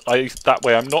 Mostly because that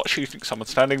way I'm not shooting someone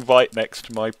standing right next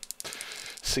to my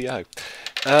CO.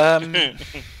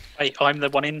 Wait, I'm the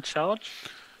one in charge?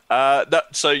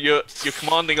 So your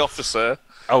commanding officer.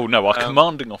 Oh no, our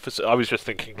commanding officer. I was just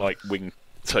thinking like wing.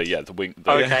 So yeah, the wing.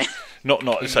 The, Okay. Not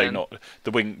say Wingman. not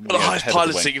the wing. Well, the you know, highest head of the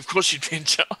wing. piloting, of course you'd be in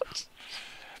charge.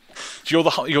 You're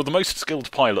the most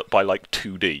skilled pilot by like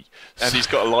 2D, And he's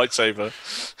got a lightsaber.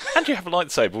 and you have a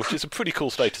lightsaber, which is a pretty cool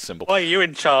status symbol. Why are you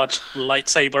in charge?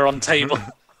 Lightsaber on table.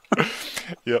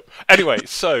 Yep. Anyway,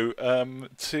 so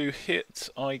to hit,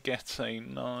 I get a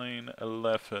 9,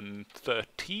 11,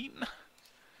 13.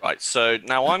 Right, so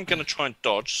now I'm going to try and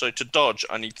dodge. So to dodge,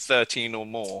 I need 13 or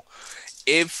more.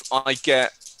 If I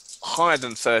get higher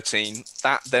than 13,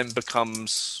 that then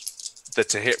becomes the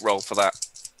to hit roll for that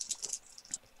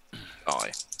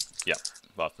die. Yep.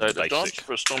 Well, So the basic. dodge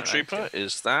for a stormtrooper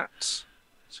is that.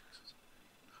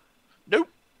 Nope.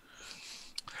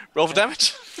 Roll for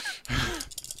damage.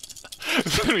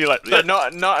 You're like, So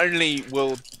not only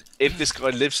will, if this guy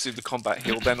lives through the combat,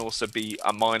 he'll then also be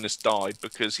a minus die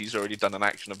because he's already done an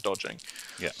action of dodging.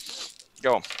 Yeah.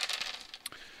 Go on.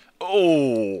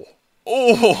 Oh!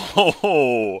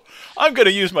 I'm going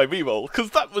to use my reroll because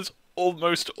that was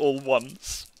almost all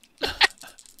ones. 3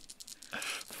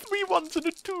 1s and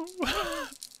a 2,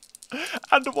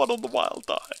 and a 1 on the wild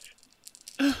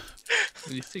die.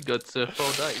 You still got 4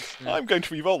 dice. Yeah. I'm going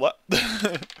to re-roll that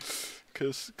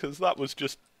because that was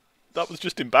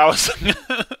just embarrassing.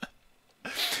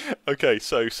 Okay,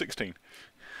 so 16.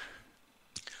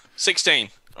 16.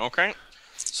 Okay.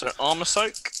 So armor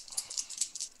soak.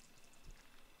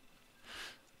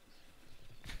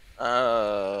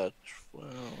 12,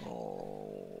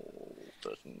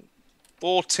 13,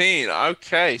 14.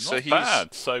 Okay, so Not he's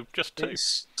bad. So just 2. he's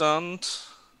stunned.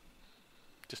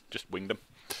 Just winged them.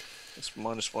 It's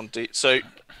minus 1d. So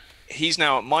he's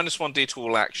now at minus 1d to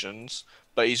all actions,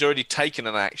 but he's already taken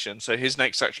an action, so his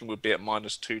next action would be at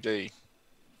minus 2d.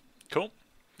 Cool.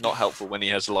 Not helpful when he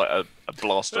has like a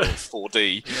blaster of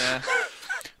 4d. Yeah.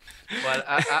 Well,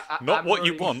 Not I'm what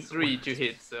you rolling want. 3 to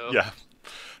hit, so Yeah.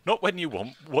 Not when you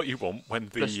want what you want when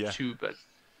the plus 2, but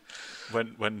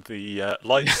when the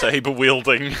lightsaber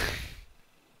wielding.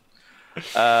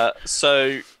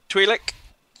 So Twi'lek.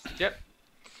 yep.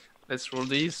 Let's roll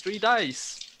these 3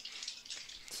 dice.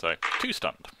 So 2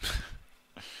 stunned.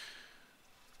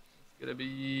 Gonna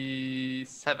be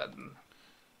 7.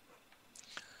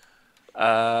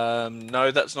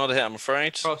 No, that's not a hit, I'm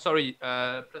afraid. Oh, sorry.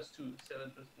 Plus 2,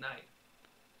 7 plus 9.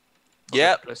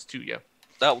 Yeah, Plus 2, yeah.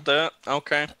 that'll do it.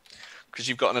 Okay, because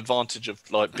you've got an advantage of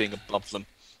like being above them.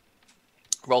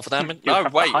 Roll for damage. You'll No,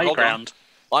 have the wait, high hold ground.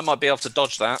 on. I might be able to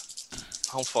dodge that.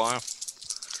 Hold fire.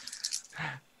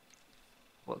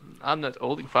 Well, I'm not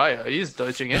holding fire. He's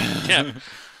dodging it. Yeah.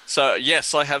 So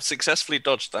yes, I have successfully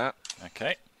dodged that.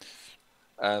 Okay.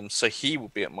 So he will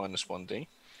be at minus 1d.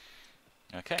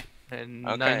 Okay. And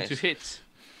Okay. 9 to hit.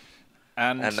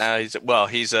 And now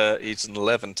he's an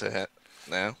 11 to hit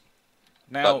now.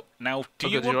 Now, do Oh, you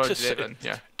good, you want rolled to sa- 11,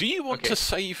 yeah. do you want Okay. to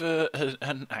save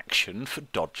an action for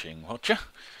dodging, Roger?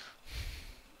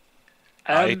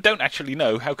 I don't actually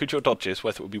know how good your dodge is,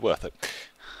 whether it would be worth it.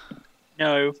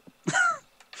 No.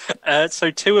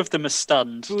 So 2 of them are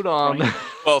stunned. Hold on. right?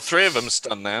 Well, 3 of them are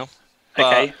stunned now. But,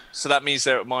 Okay. So that means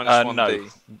they're at minus 1d. No,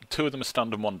 2 of them are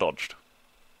stunned and 1 dodged.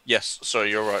 Yes.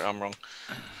 Sorry, you're right. I'm wrong.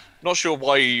 Not sure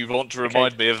why you want to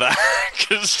remind me of that.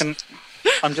 'Cause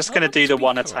I'm just going to do the speak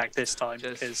one correct. attack this time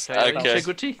Just because Okay.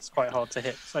 integrity. it's quite hard to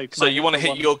hit. So, so you want to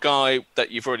hit your guy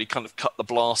that you've already kind of cut the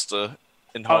blaster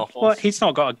in half Well, off. he's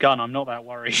not got a gun. I'm not that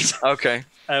worried. Okay.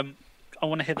 I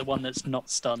want to hit the one that's not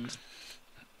stunned.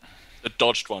 The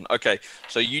dodged one. Okay.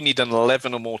 So you need an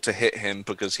 11 or more to hit him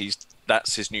because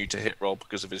that's his new to hit roll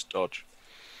because of his dodge.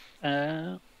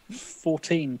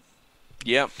 14.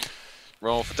 Yep.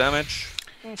 Roll for damage.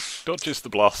 Dodges the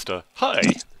blaster. Hi.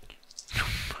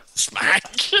 Smack.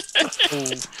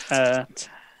 Ooh,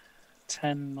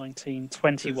 10, 19,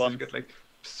 21. Got like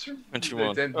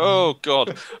 21. Then- Oh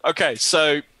god. Okay,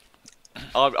 so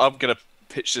I'm gonna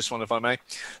pitch this one if I may.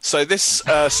 So this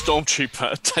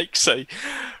stormtrooper takes a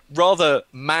rather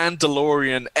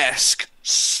Mandalorian-esque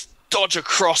dodge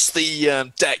across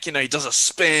the deck. You know, he does a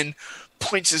spin,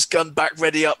 points his gun back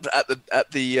ready up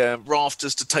at the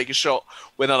rafters to take a shot,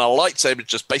 when then a lightsaber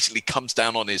just basically comes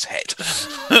down on his head.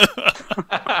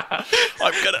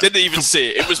 Didn't even see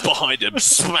it. It was behind him.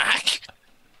 Smack.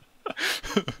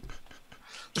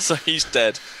 So he's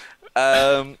dead.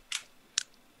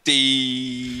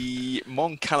 The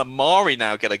Mon Calamari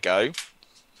now get a go.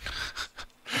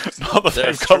 Not that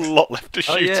they've got a lot left to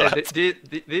shoot Oh yeah, at.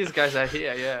 these guys are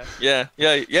here. Yeah.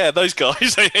 Yeah. Those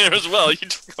guys are here as well.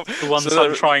 The ones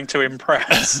I'm trying to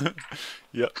impress.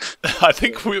 Yep. I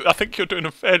think you're doing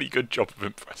a fairly good job of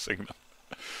impressing them.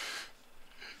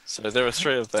 So there are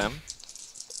 3 of them.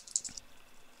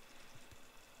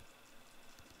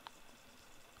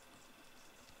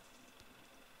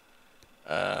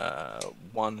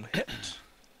 One hit.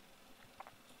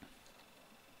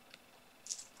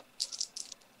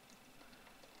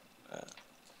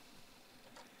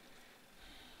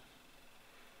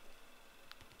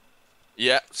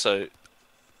 Yeah, so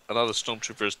Another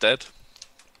stormtrooper is dead.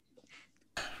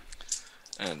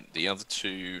 And the other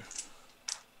two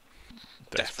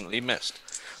definitely missed.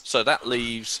 So that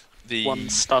leaves the One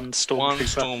stunned one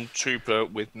stormtrooper.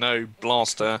 stormtrooper with no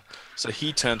blaster. So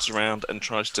he turns around and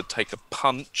tries to take a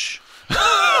punch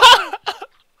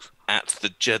at the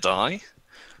Jedi.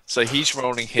 So he's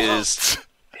rolling his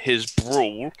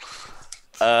brawl.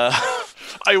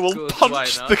 I will Good, punch why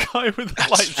not? the guy with the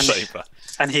lightsaber.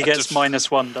 And he gets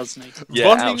 -1, doesn't he? Yeah,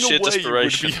 out Running of sheer away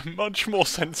desperation. would be a much more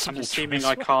sensible. I'm assuming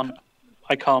choice.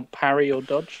 I can't parry or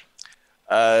dodge.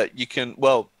 You can,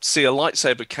 see, a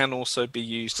lightsaber can also be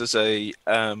used as a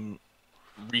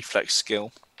reflex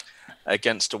skill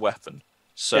against a weapon.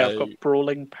 So, Yeah, I've got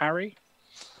brawling parry.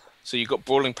 so you've got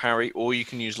brawling parry, or you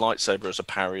can use lightsaber as a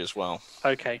parry as well.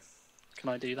 Okay, can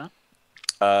I do that?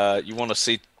 You want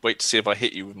to wait to see if I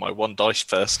hit you with my 1 dice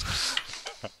first.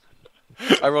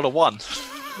 I roll a 1.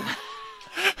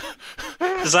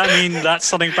 Does that mean that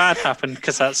something bad happened?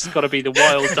 Because that's got to be the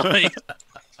wild die.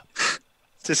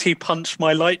 Does he punch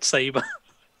my lightsaber?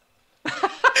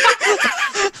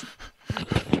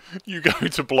 You go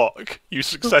to block. You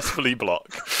successfully block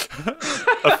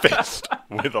a fist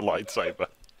with a lightsaber.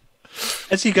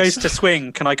 As he goes to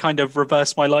swing, can I kind of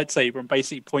reverse my lightsaber and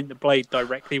basically point the blade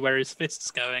directly where his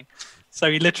fist's going? So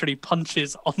he literally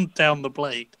punches on down the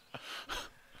blade.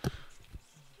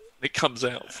 It comes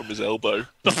out from his elbow.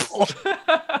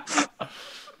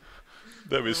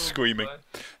 There is screaming.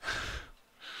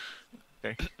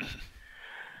 Okay.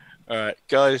 All right,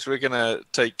 guys, we're gonna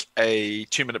take a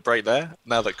 2-minute break there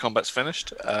now that combat's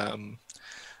finished.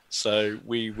 So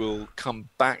we will come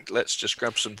back. Let's just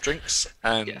grab some drinks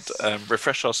and Yes.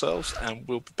 refresh ourselves, and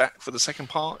we'll be back for the second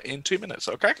part in 2 minutes.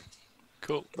 Okay?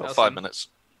 Cool. Well, Awesome. 5 minutes.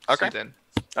 See Okay. you then.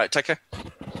 All right, take care.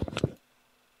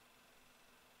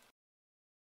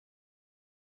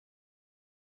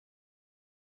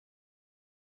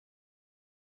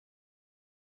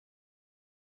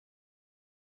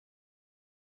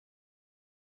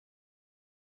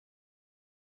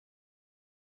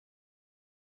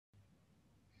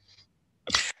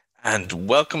 And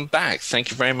welcome back.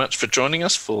 Thank you very much for joining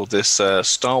us for this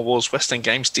Star Wars West End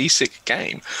Games D6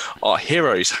 game. Our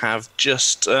heroes have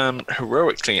just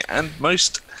heroically and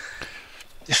most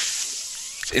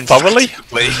Thoroughly?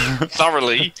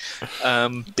 thoroughly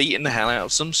beaten the hell out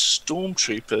of some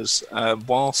stormtroopers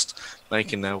whilst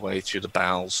making their way through the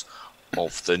bowels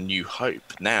of the New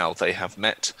Hope. Now they have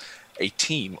met a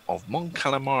team of Mon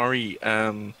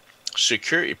Calamari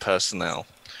security personnel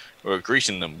who are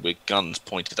greeting them with guns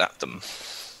pointed at them.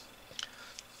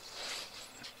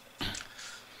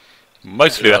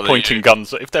 Mostly they're pointing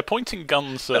guns. If they're pointing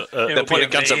guns at, They're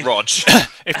pointing guns at Rog.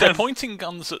 if they're pointing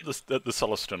guns at the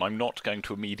Solaston, I'm not going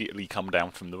to immediately come down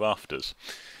from the rafters.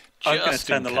 I'm going to Just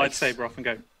turn in the case. lightsaber off and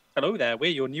go, "Hello there, we're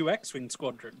your new X-Wing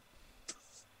squadron."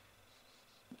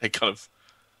 They kind of...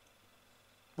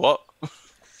 What?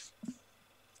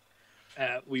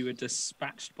 We were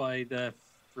dispatched by the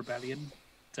rebellion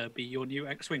to be your new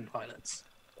X-Wing pilots.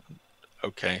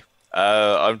 Okay.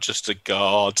 I'm just a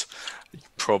guard. You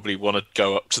probably want to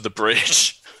go up to the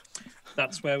bridge.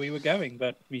 That's where we were going,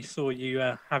 but we saw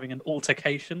you having an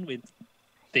altercation with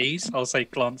these, I'll say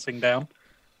glancing down,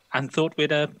 and thought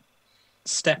we'd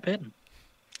step in.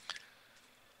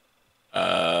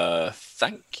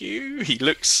 Thank you. He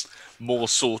looks more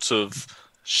sort of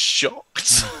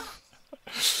shocked.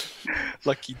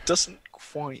 Like he doesn't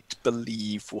quite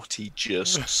believe what he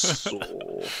just saw.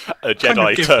 A Kind of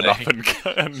Jedi give turn me- up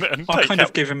and I'll take kind of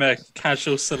out. give him a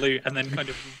casual salute and then kind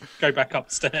of go back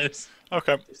upstairs,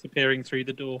 Okay. disappearing through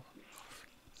the door.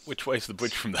 Which way's the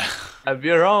bridge from there? Have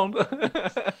you around?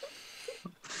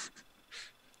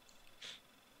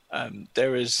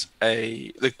 There is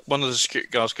one of the security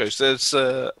guards goes, there's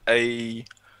a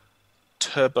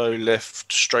turbo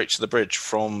lift straight to the bridge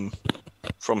from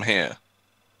here.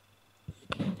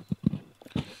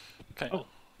 Okay. Oh,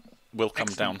 We'll come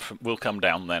excellent. down. We'll come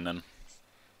down then, and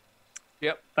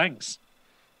Yep. Thanks.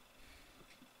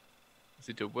 Is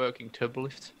it a working turbo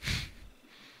lift?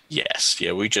 Yes,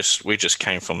 yeah, we just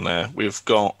came from there. We've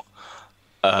got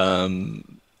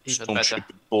Even better. stormtrooper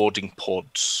boarding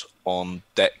pods on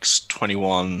decks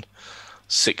 21,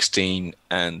 16,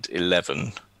 and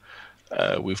 11.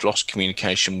 We've lost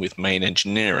communication with main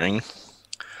engineering,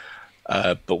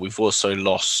 but we've also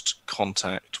lost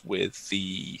contact with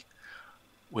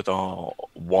our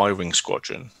wiring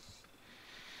squadron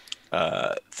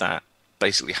that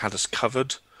basically had us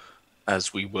covered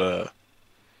as we were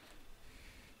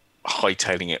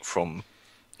hightailing it from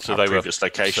so our they were previous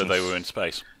location. So they were in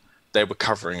space. They were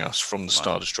covering us from the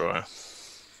Star Destroyer.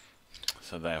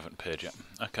 So they haven't appeared yet.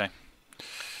 Okay.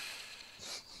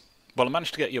 Well, I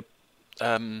managed to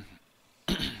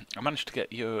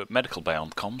get your medical bay on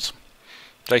comms.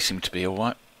 They seem to be all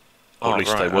right. Or at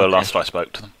least they were last I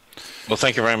spoke to them. Well,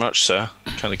 thank you very much, sir.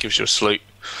 Kind of gives you a salute.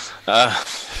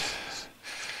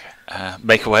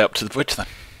 Make our way up to the bridge then.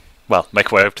 Well,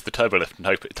 make our way over to the turbo lift and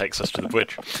hope it takes us to the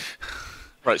bridge.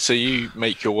 Right, so you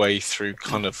make your way through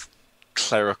kind of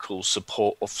clerical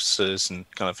support officers and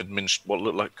kind of what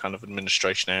look like kind of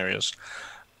administration areas,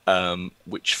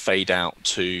 which fade out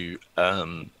to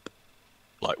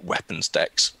like weapons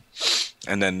decks,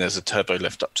 and then there's a turbo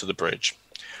lift up to the bridge.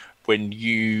 When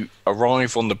you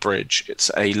arrive on the bridge, it's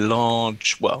a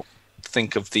large, well,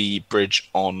 think of the bridge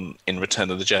in Return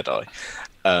of the Jedi.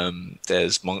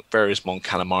 There's various Mon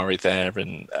Calamari there,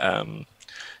 and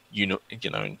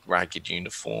in ragged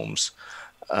uniforms.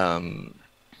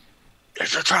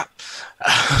 There's a trap.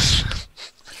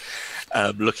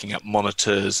 Looking at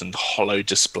monitors and hollow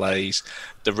displays.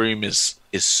 The room is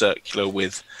circular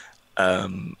with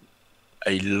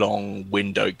a long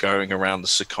window going around the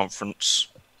circumference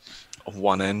of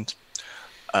one end,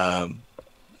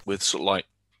 with sort of like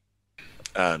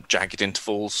jagged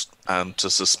intervals to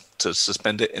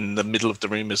suspend it. In the middle of the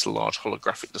room is a large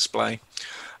holographic display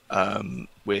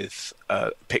with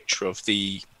a picture of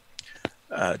the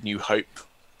New Hope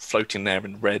floating there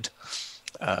in red.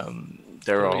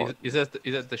 Is that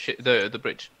the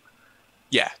bridge?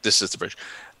 Yeah, this is the bridge.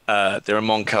 There are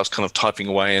Moncals kind of typing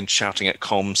away and shouting at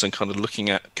comms and kind of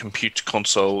looking at computer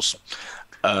consoles.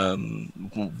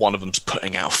 One of them's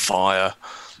putting out fire.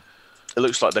 It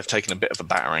looks like they've taken a bit of a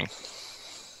battering.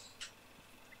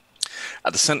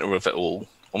 At the center of it all,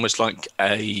 almost like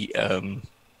a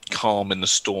calm in the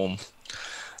storm,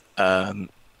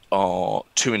 are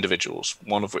two individuals,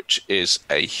 one of which is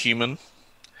a human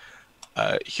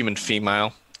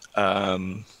female,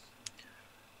 in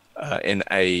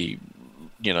a,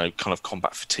 kind of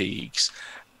combat fatigues,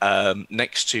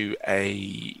 next to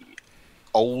a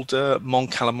older Mon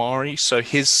Calamari. So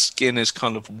his skin is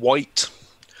kind of white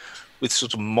with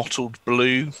sort of mottled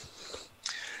blue,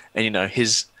 and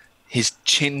his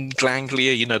chin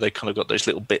ganglia, they kind of got those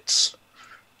little bits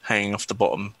hanging off the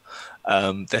bottom.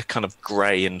 They're kind of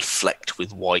grey and flecked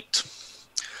with white.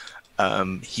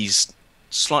 He's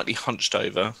slightly hunched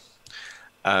over,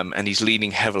 and he's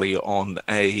leaning heavily on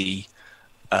a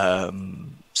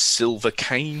silver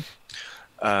cane,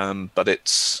 but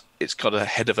it's got a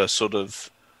head of a sort of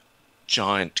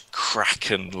giant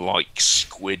kraken-like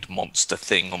squid monster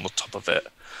thing on the top of it,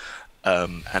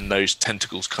 and those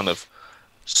tentacles kind of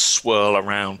swirl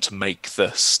around to make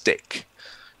the stick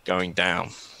going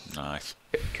down. Nice.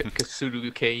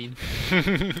 Cthulhu cane.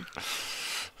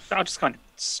 I'll just kind of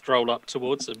stroll up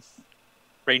towards them.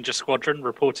 Ranger Squadron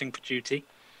reporting for duty.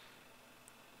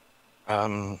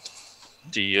 The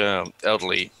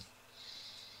elderly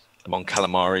Mon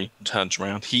Calamari turns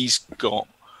around. He's got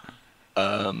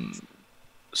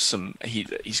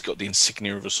he's got the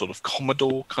insignia of a sort of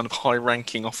Commodore, kind of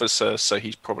high-ranking officer, so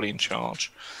he's probably in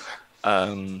charge.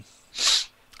 Who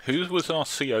was our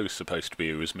CO supposed to be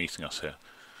who was meeting us here?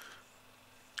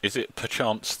 Is it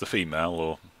perchance the female,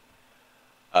 or...?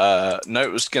 No,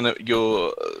 it was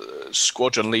your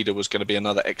squadron leader was going to be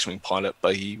another X-Wing pilot,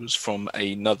 but he was from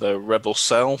another rebel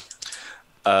cell,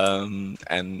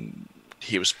 and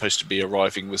he was supposed to be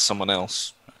arriving with someone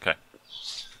else. Okay.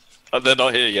 But they're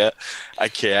not here yet,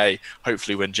 aka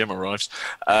hopefully when Jim arrives.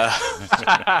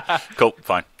 Cool,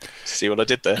 fine. See what I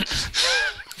did there?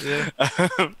 Yeah.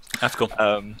 That's cool.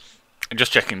 I'm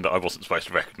just checking that I wasn't supposed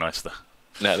to recognise the...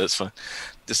 No, that's fine.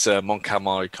 This Mon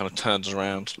Calamari kind of turns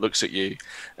around, looks at you,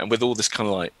 and with all this kind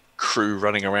of like crew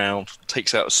running around,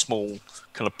 takes out a small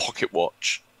kind of pocket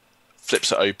watch,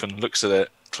 flips it open, looks at it,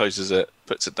 closes it,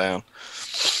 puts it down.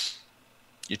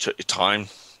 You took your time.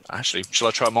 Actually, shall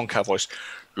I try a Mon Cal voice?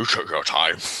 You took your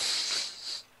time.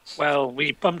 Well,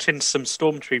 we bumped into some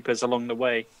stormtroopers along the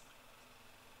way.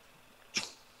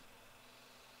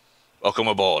 Welcome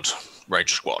aboard,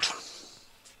 Ranger Squad.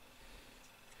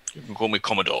 You can call me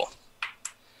Commodore.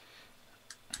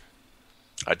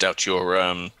 I doubt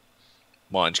your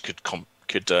mind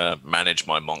could manage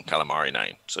my Mon Calamari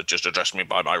name, so just address me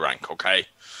by my rank, okay?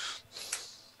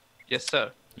 Yes,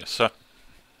 sir. Yes, sir.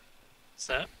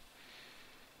 Sir?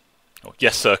 Oh,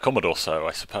 yes, sir, Commodore, sir,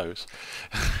 I suppose.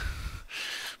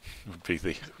 Would be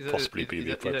the possibly be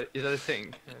the approach. Is that a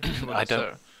thing? I don't...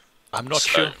 Sir. I'm not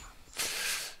sure.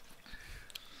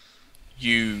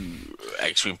 You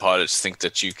X-Wing pilots think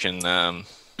that you can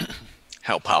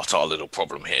help out our little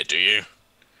problem here, do you?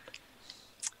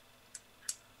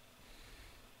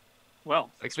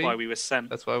 Well, that's why we were sent.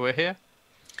 That's why we're here.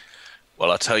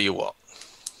 Well, I'll tell you what.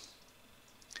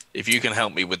 if you can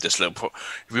help me with this little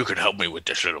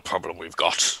problem we've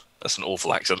got. That's an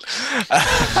awful accent.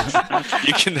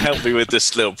 You can help me with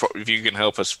this if you can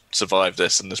help us survive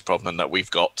this and this problem that we've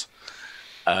got,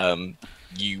 the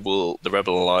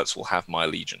Rebel Alliance will have my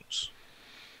allegiance.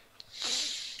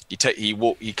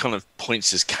 He kind of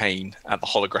points his cane at the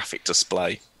holographic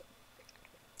display,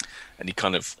 and he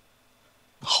kind of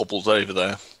hobbles over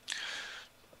there,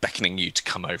 beckoning you to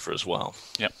come over as well.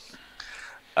 Yep.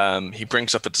 He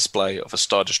brings up a display of a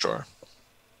Star Destroyer.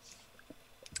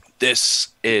 This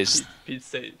is... He'd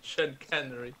say Sean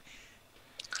Connery.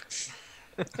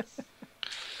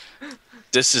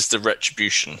 This is the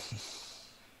Retribution.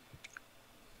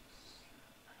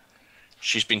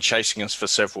 She's been chasing us for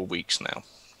several weeks now.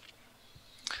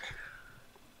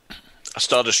 A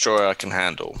Star Destroyer I can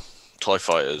handle. TIE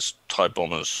fighters, TIE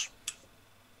bombers,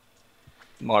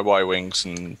 my Y-wings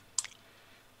and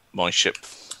my ship.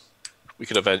 We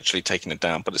could have eventually taken it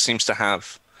down, but it seems to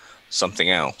have something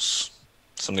else,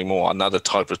 something more, another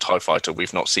type of TIE fighter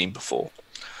we've not seen before.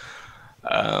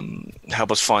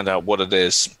 Help us find out what it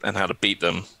is and how to beat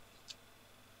them,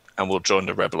 and we'll join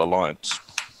the Rebel Alliance.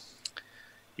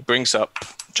 He presses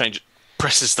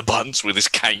the buttons with his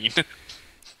cane,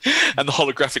 and the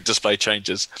holographic display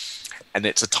changes, and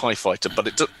it's a TIE fighter.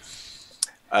 But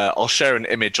I'll share an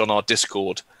image on our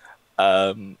Discord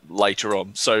later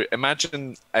on. So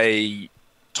imagine a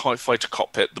TIE fighter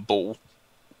cockpit, the ball.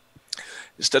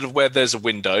 Instead of where there's a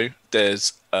window,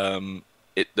 there's the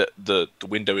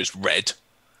window is red,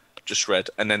 just red,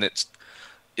 and then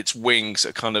its wings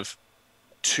are kind of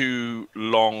two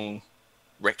long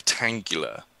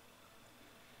rectangular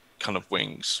kind of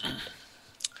wings.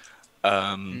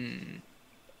 And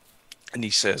he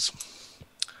says,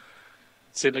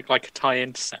 does it look like a TIE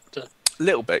Interceptor? A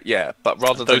little bit, yeah, but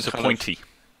rather those than are pointy.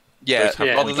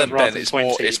 Rather than bent, it's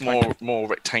pointy, more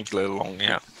rectangular long,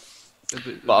 yeah.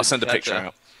 But I'll send a picture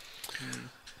out.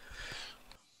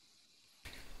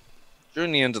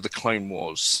 During the end of the Clone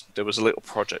Wars, there was a little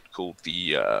project called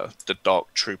the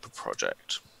Dark Trooper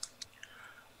Project,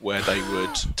 where they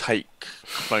would take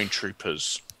clone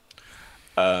troopers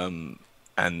and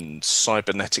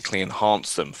cybernetically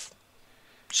enhance them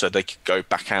so they could go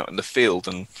back out in the field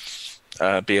and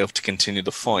be able to continue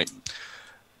the fight.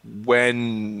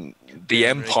 When the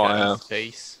Empire...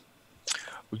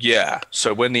 Yeah,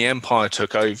 so when the Empire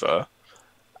took over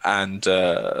and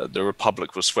the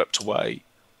Republic was swept away,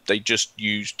 they just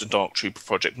used the Dark Trooper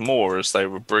Project more as they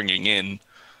were bringing in,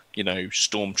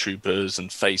 stormtroopers and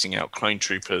phasing out clone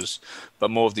troopers,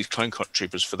 but more of these clone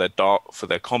troopers for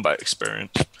their combat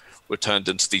experience were turned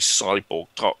into these cyborg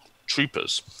Dark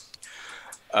Troopers.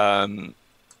 But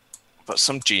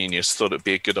some genius thought it'd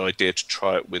be a good idea to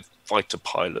try it with fighter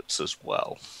pilots as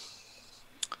well.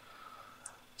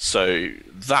 So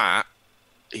that,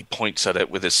 he points at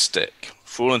it with his stick,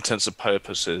 for all intents and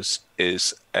purposes,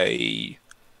 is a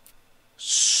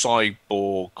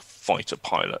cyborg fighter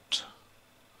pilot.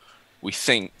 We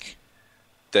think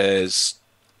there's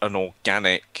an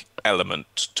organic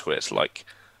element to it, like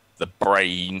the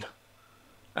brain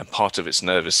and part of its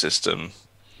nervous system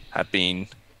have been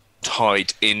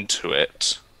tied into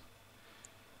it.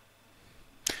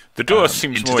 The door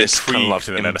seems more intrigued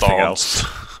than anything else.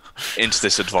 Into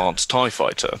this advanced TIE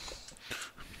fighter.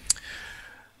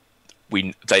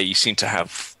 They seem to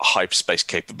have hyperspace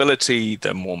capability,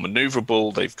 they're more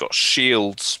maneuverable, they've got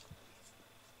shields.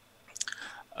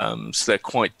 So they're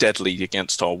quite deadly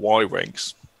against our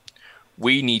Y-Wings.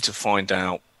 We need to find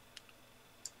out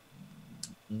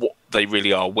what they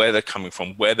really are, where they're coming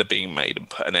from, where they're being made, and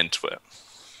put an end to it.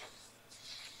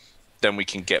 Then we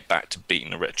can get back to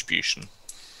beating the Retribution.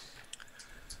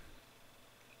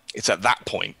 It's at that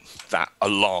point that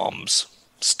alarms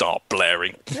start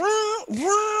blaring. The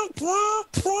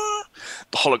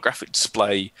holographic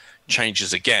display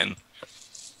changes again,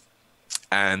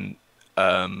 and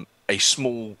a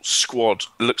small squad,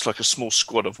 looks like a small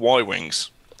squad of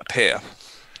Y-Wings appear.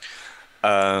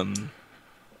 And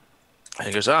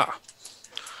he goes, our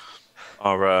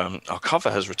cover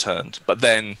has returned. But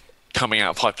then, coming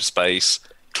out of hyperspace,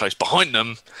 close behind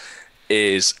them,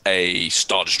 is a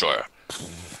Star Destroyer.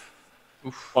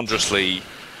 Wondrously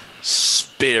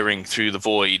spearing through the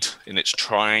void in its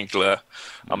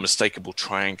unmistakable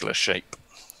triangular shape,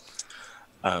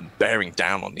 bearing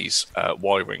down on these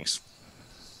Y-Wings.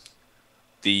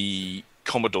 The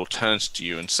Commodore turns to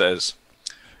you and says,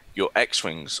 your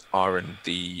X-Wings are in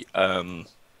the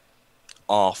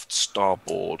aft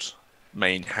starboard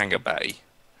main hangar bay.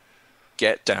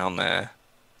 Get down there,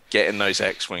 get in those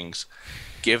X-Wings,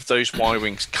 give those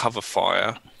Y-Wings cover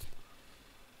fire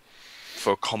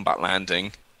for a combat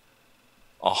landing,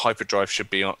 our hyperdrive should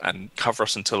be on, and cover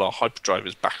us until our hyperdrive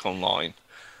is back online,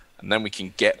 and then we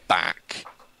can get back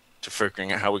to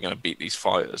figuring out how we're going to beat these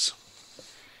fighters.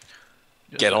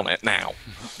 Get on it now.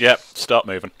 Yep, start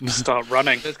moving. Start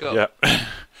running. Let's go. Yep.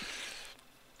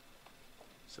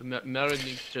 So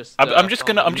Meredith just. I'm just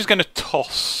gonna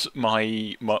toss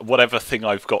my whatever thing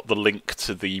I've got the link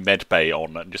to the medbay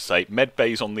on, and just say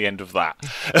medbay's on the end of that,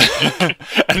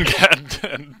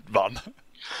 and run.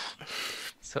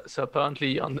 So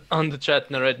apparently on the chat,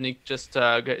 Narednik just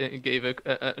gave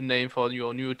a name for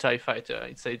your new TIE fighter.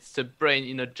 It's the brain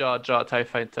in a Jar Jar TIE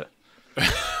fighter.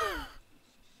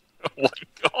 Oh my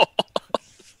god.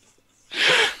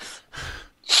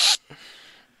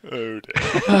 Oh dear.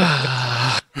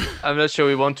 I'm not sure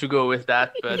we want to go with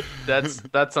that, but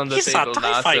that's on the He's a table TIE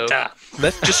now. fighter.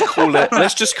 Let's just call it.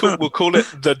 We'll call it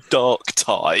the Dark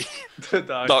TIE. So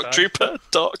the Dark Trooper,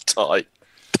 Dark TIE.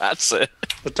 That's it.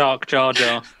 The Dark Jar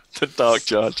Jar. The Dark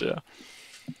Jar Jar.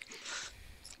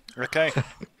 Okay.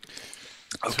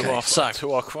 Okay, so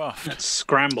to our craft.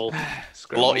 Scramble.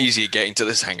 a lot easier getting to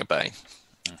this hangar bay.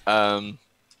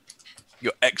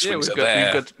 Your X-wings are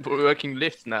there. We've got working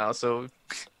lift now, so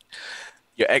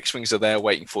Your X-wings are there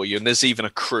waiting for you, and there's even a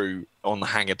crew on the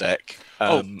hangar deck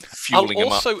fueling I'll them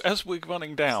up. also, as we're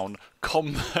running down,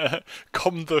 com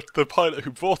the pilot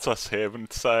who brought us here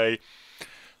and say,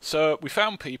 "So we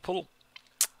found people,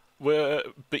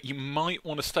 but you might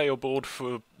want to stay aboard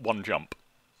for one jump."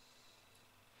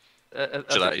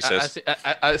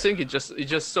 I think he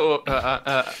just saw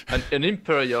an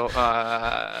Imperial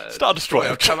Star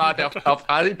Destroyer come out of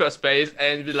hyperspace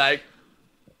and be like,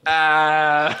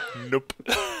 Nope.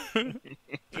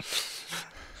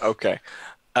 Okay.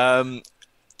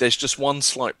 There's just one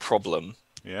slight problem.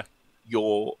 Yeah.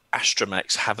 Your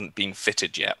astromechs haven't been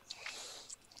fitted yet.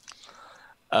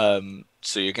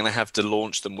 So you're going to have to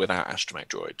launch them without astromech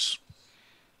droids.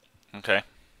 Okay.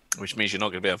 Which means you're not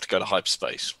going to be able to go to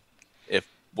hyperspace, if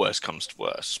worse comes to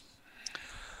worse.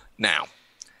 Now,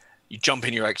 you jump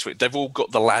in your X-Wing. They've all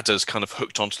got the ladders kind of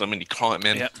hooked onto them, and you climb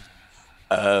in. Yep.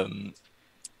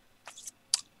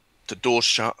 The door's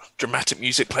shut. Dramatic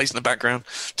music plays in the background.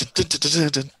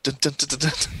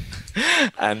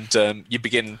 And you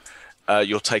begin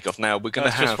your takeoff. Now, we're going to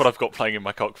That's have... just what I've got playing in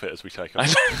my cockpit as we take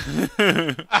off.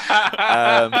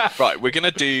 Right, we're going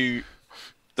to do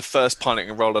the first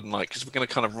piloting roll of the night, because we're going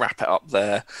to kind of wrap it up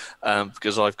there,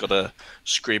 because I've got a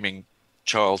screaming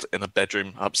child in a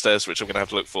bedroom upstairs, which I'm going to have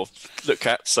to look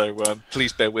at. So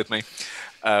please bear with me.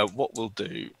 What we'll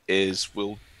do is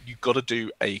you've got to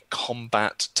do a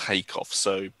combat takeoff.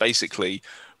 So basically,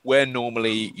 where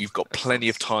normally you've got plenty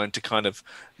of time to kind of,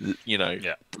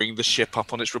 bring the ship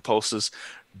up on its repulsors,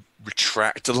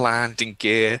 retract the landing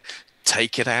gear,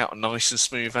 take it out nice and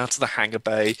smooth out of the hangar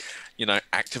bay,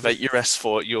 activate your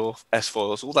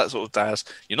S-foils, all that sort of jazz.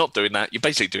 You're not doing that. You're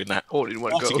basically doing that all in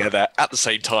one go together at the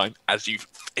same time as you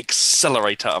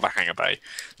accelerate out of a hangar bay.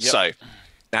 Yep. So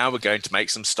now we're going to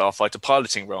make some starfighter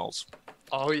piloting rolls.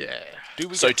 Oh yeah.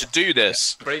 To do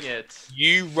this, Bring it.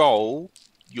 you roll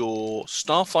your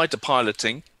starfighter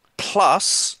piloting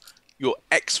plus your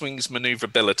X-Wing's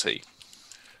maneuverability,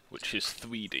 Which is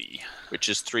 3D. which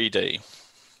is 3D.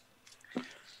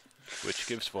 Which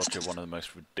gives Roger one of the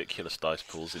most ridiculous dice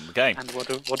pools in the game. And what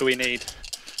do we need?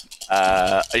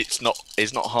 It's not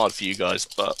hard for you guys,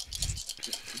 but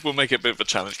we'll make it a bit of a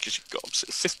challenge because you've got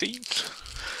 15.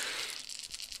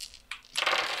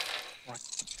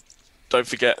 Don't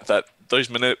forget that those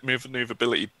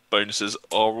maneuverability bonuses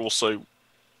are also,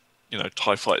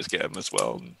 TIE fighters get them as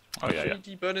well. Oh yeah, yeah.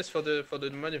 3D bonus for the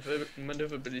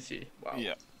maneuverability. Wow.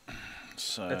 Yeah.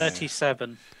 So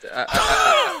 37.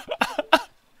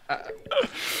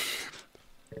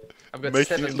 I've got Making it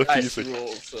 7 look dice easy.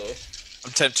 rolls, so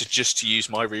I'm tempted just to use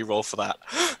my reroll for that.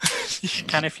 You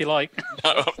can if you like.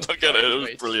 No, I'm not going to. It was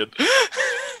Wait. brilliant.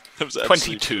 It was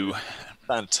absolutely 22.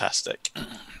 fantastic.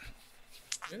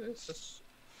 yeah, it's just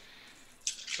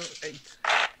 8.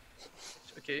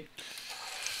 Okay.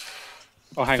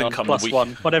 Oh, hang on. think I'm Plus weak.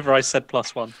 1. Whatever I said,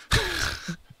 plus 1.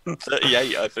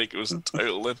 38, I think it was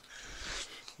total then.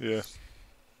 Yeah.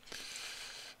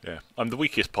 Yeah. I'm the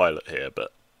weakest pilot here,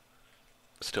 but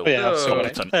still Oh, yeah, Oh, that's all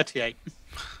right. competent. 38.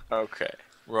 Okay,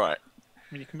 right.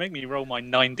 I mean, you can make me roll my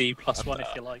 9D plus 1 if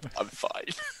you like. I'm fine.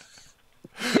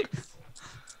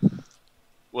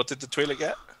 What did the Twi'lek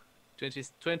get?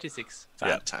 26.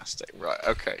 Fantastic. Right,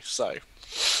 okay, so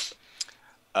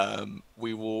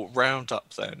we will round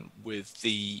up then with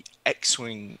the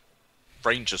X-Wing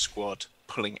Ranger Squad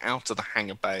pulling out of the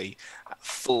hangar bay at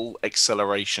full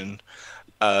acceleration.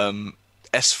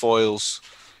 S-foils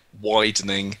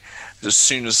widening as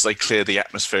soon as they clear the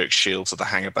atmospheric shields of the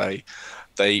hangar bay.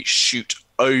 they shoot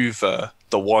over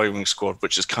the Y-Wing squad,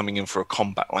 which is coming in for a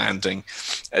combat landing,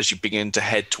 as you begin to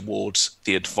head towards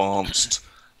the advanced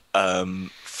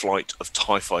flight of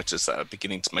TIE fighters that are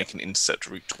beginning to make an intercept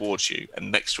route towards you.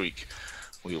 And next week,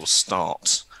 we will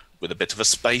start with a bit of a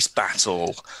space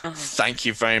battle. Thank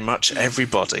you very much,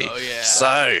 everybody. Oh, yeah.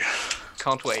 So,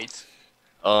 Can't wait.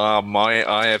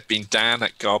 I have been Dan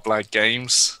at Garblag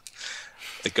Games,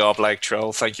 the Garblag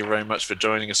Troll. Thank you very much for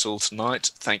joining us all tonight.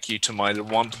 Thank you to my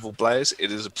wonderful players.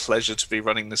 It is a pleasure to be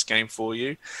running this game for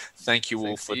you. Thank you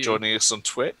all for joining us on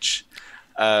Twitch.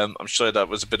 I'm sure that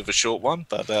was a bit of a short one,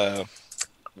 but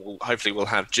hopefully we'll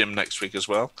have Jim next week as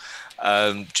well.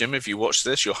 Jim, if you watch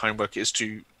this, your homework is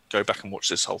to go back and watch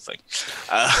this whole thing.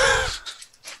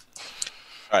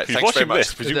 All right, He's thanks very watching much.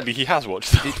 this. Presumably, he has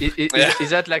watched that. Is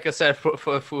that like a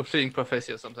self-fulfilling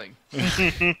prophecy or something?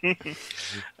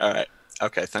 All right.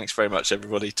 Okay, thanks very much,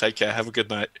 everybody. Take care. Have a good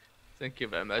night. Thank you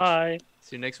very much. Bye.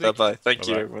 See you next week. Bye-bye. Thank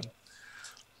you, Bye-bye. everyone.